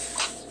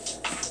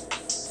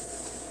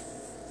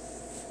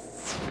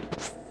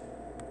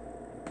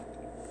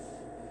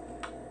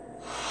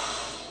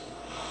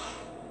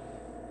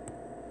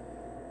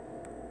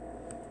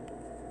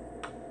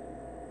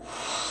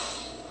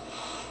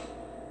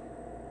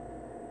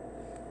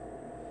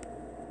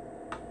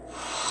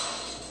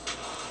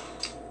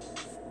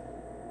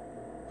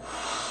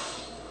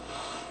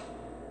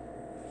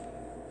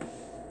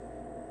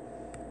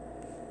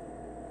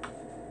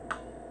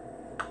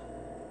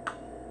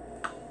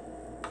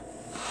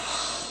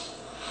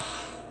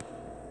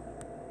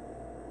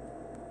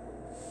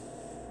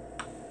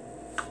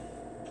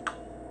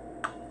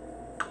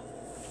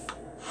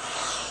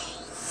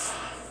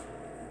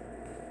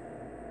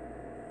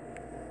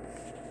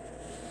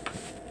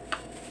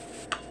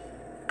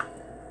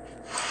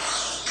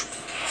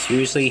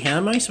 Seriously, how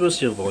am I supposed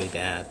to avoid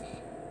that?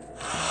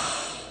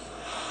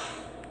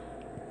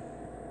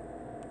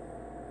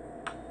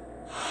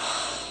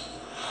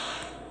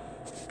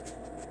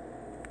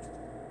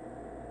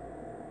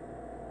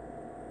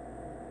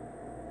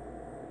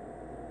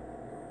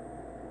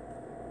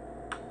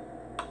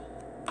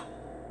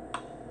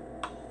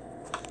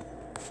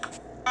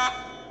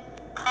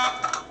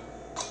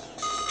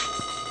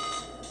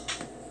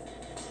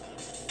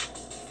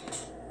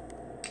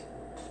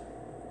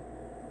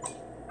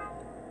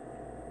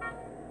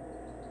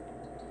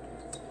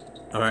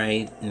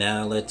 Alright,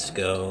 now let's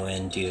go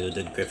and do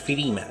the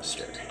Graffiti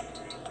Master.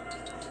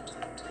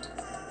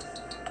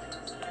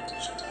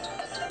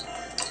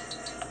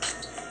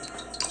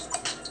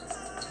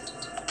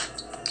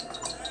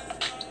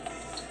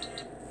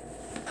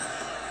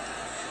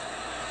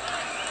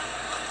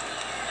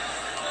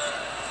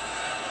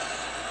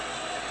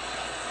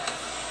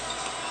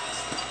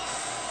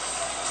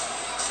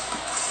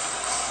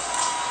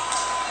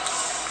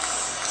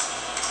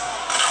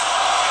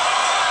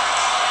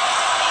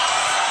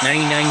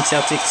 '99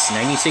 Celtics,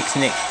 '96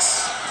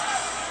 Knicks.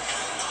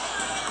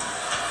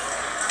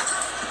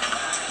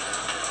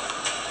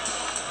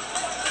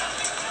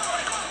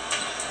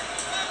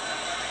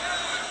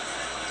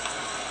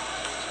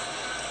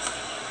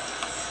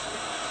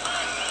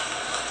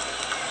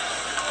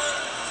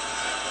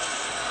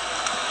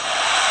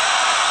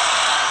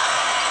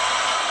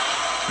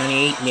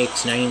 '98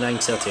 Knicks, '99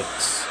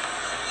 Celtics.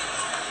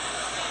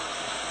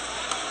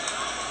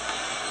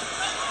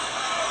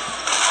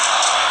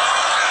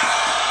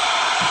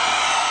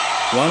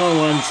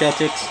 101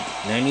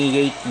 Celtics,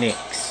 98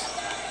 Knicks.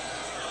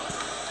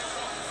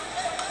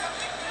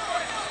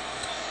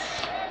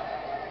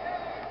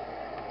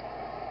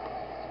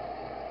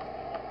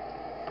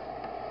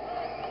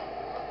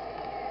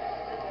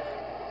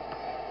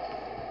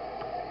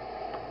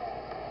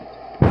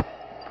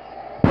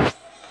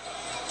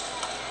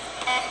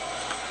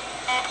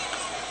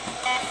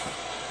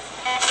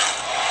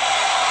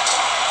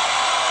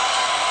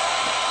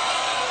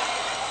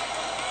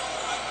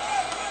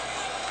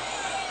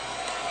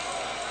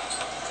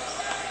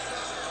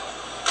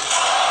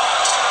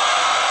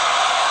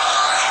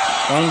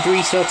 On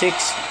 3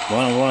 Celtics,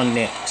 101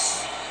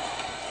 Knicks.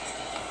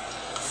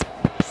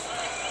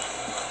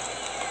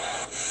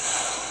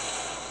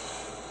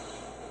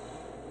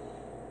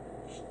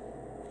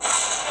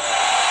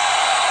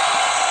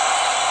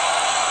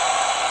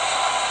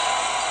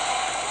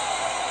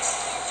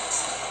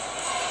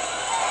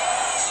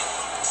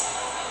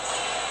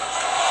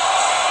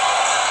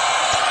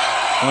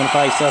 On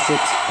 5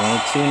 Celtics,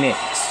 102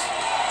 Knicks.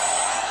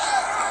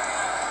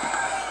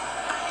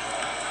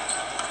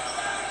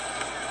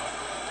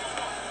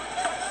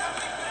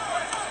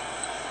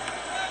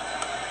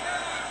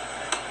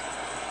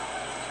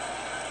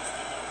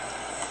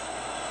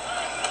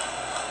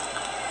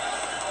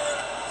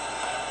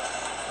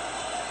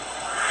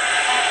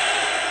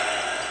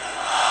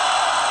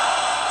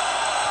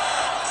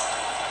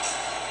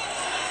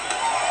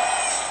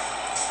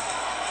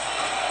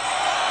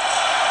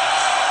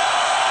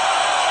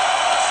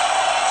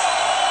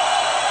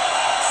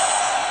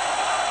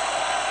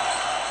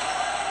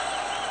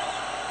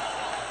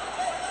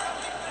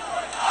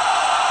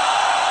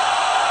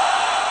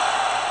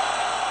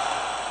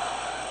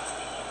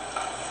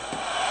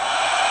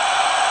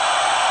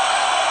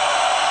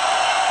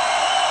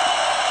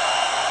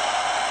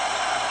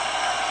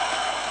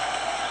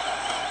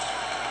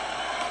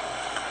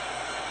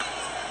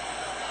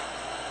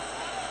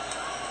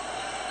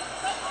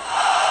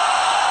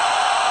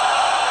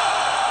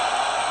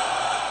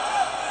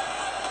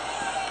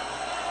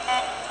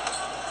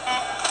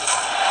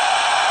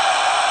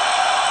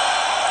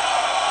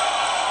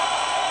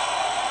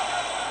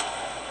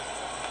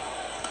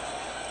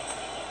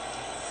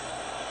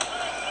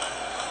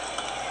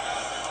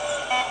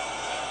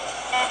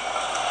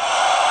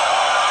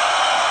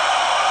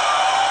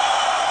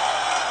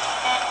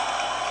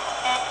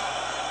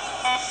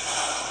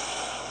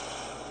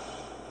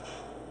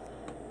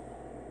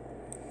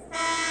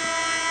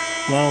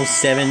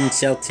 107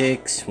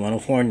 Celtics,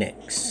 104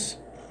 Knicks.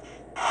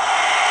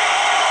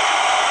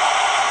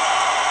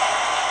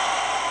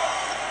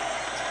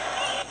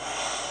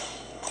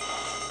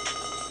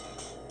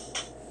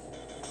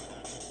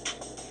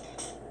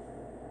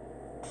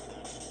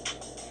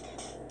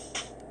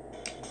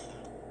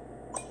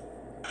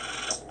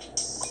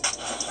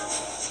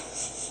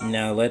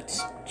 Now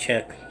let's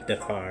check the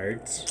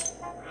cards.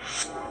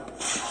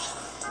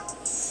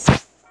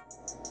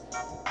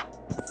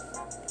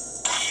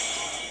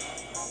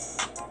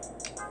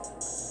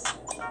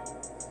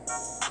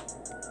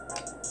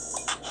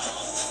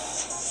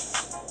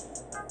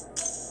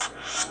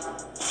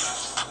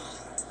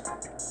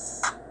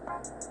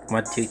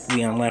 What do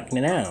we unlock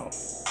now?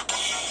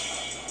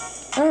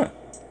 Ah,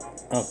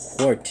 a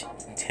quart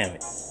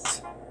tammet.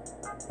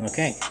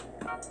 Okay,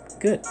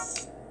 good.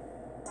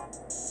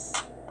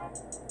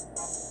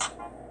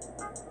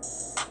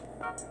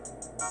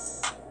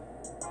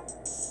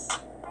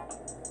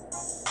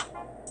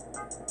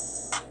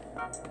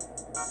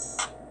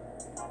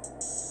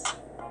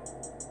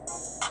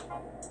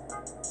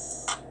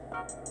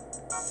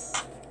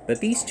 But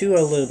these two are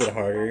a little bit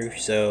harder,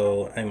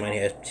 so I might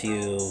have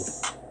to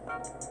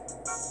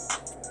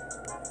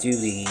do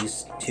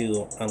these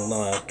to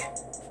unlock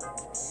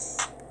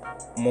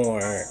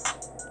more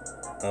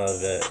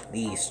of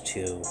these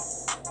two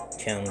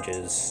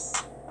challenges.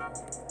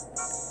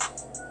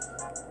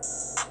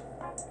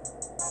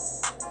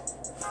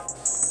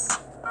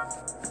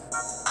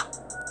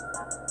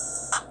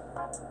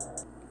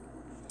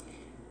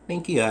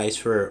 Thank you guys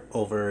for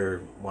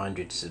over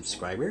 100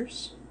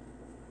 subscribers.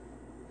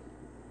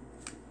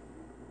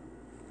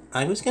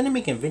 I was gonna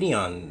make a video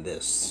on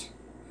this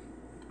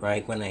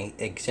right when I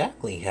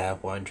exactly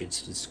have 100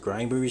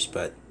 subscribers,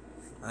 but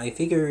I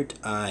figured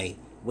I'd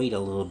wait a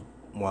little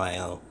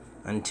while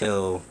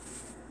until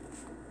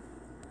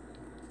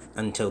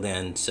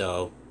then.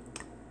 So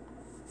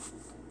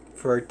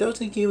for those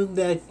of you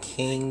that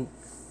came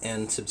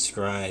and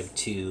subscribed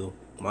to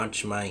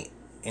watch my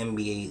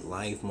NBA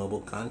live mobile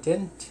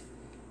content,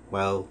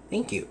 well,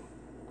 thank you.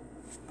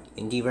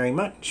 Thank you very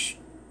much.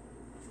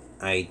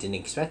 I didn't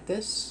expect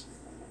this,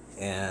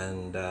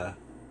 and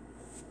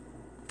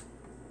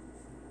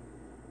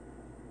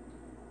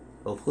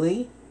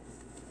hopefully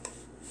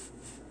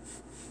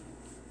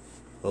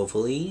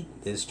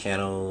this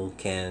channel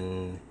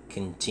can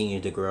continue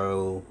to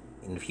grow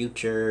in the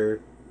future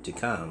to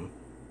come.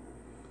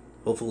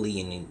 Hopefully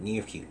in the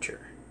near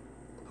future.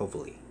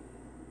 Hopefully.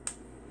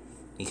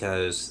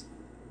 Because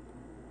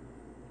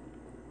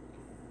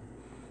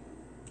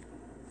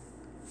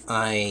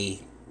I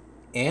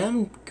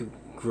am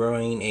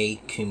growing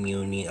a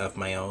community of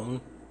my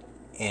own,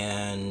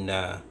 and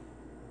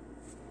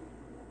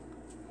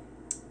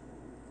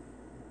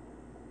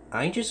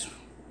I just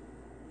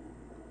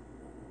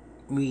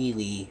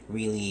really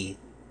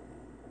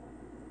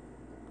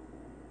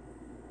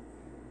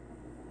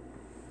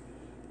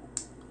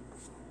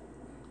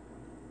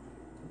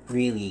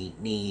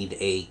need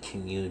a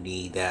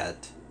community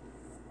that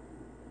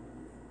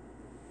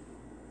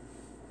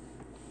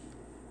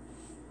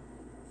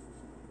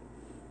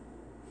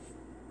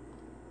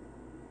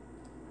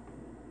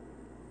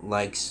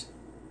likes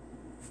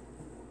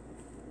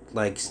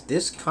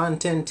this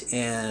content,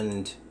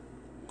 and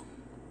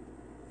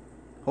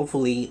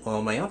hopefully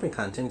all my other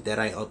content that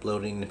I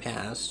uploaded in the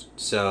past.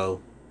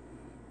 So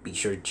be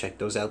sure to check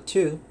those out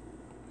too.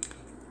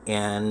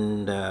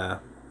 And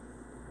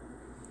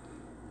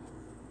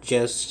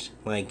just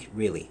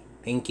really,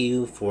 thank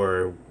you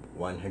for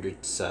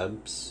 100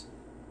 subs,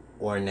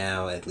 or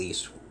now at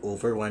least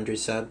over 100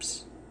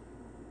 subs.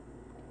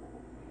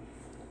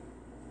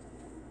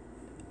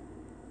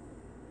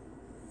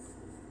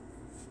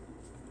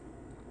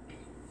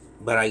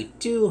 But I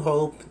do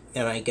hope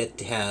that I get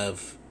to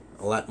have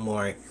a lot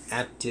more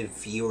active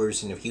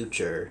viewers in the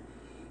future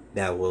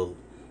that will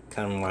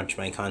come and watch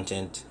my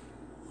content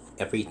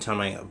every time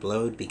I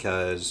upload,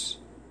 because,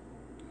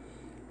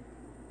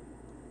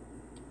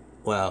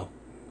 well,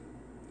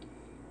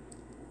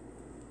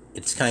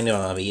 it's kind of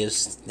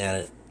obvious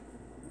that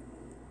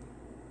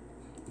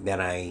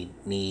I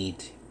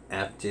need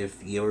active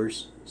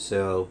viewers.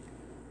 So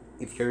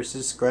if you're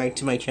subscribed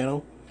to my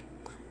channel,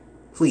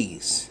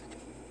 please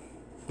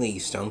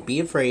don't be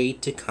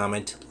afraid to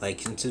comment,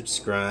 like, and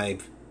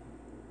subscribe.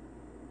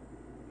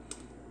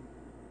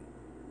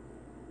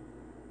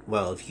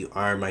 Well, if you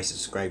are my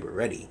subscriber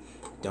already,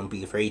 don't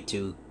be afraid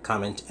to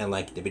comment and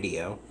like the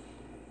video.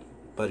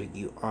 But if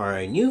you are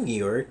a new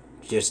viewer,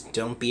 just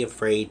don't be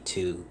afraid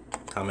to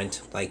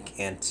comment, like,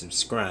 and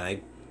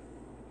subscribe.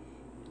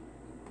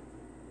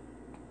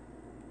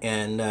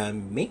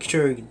 And make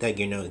sure that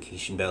your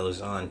notification bell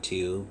is on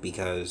too,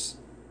 because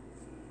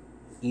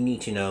you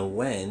need to know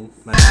when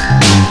my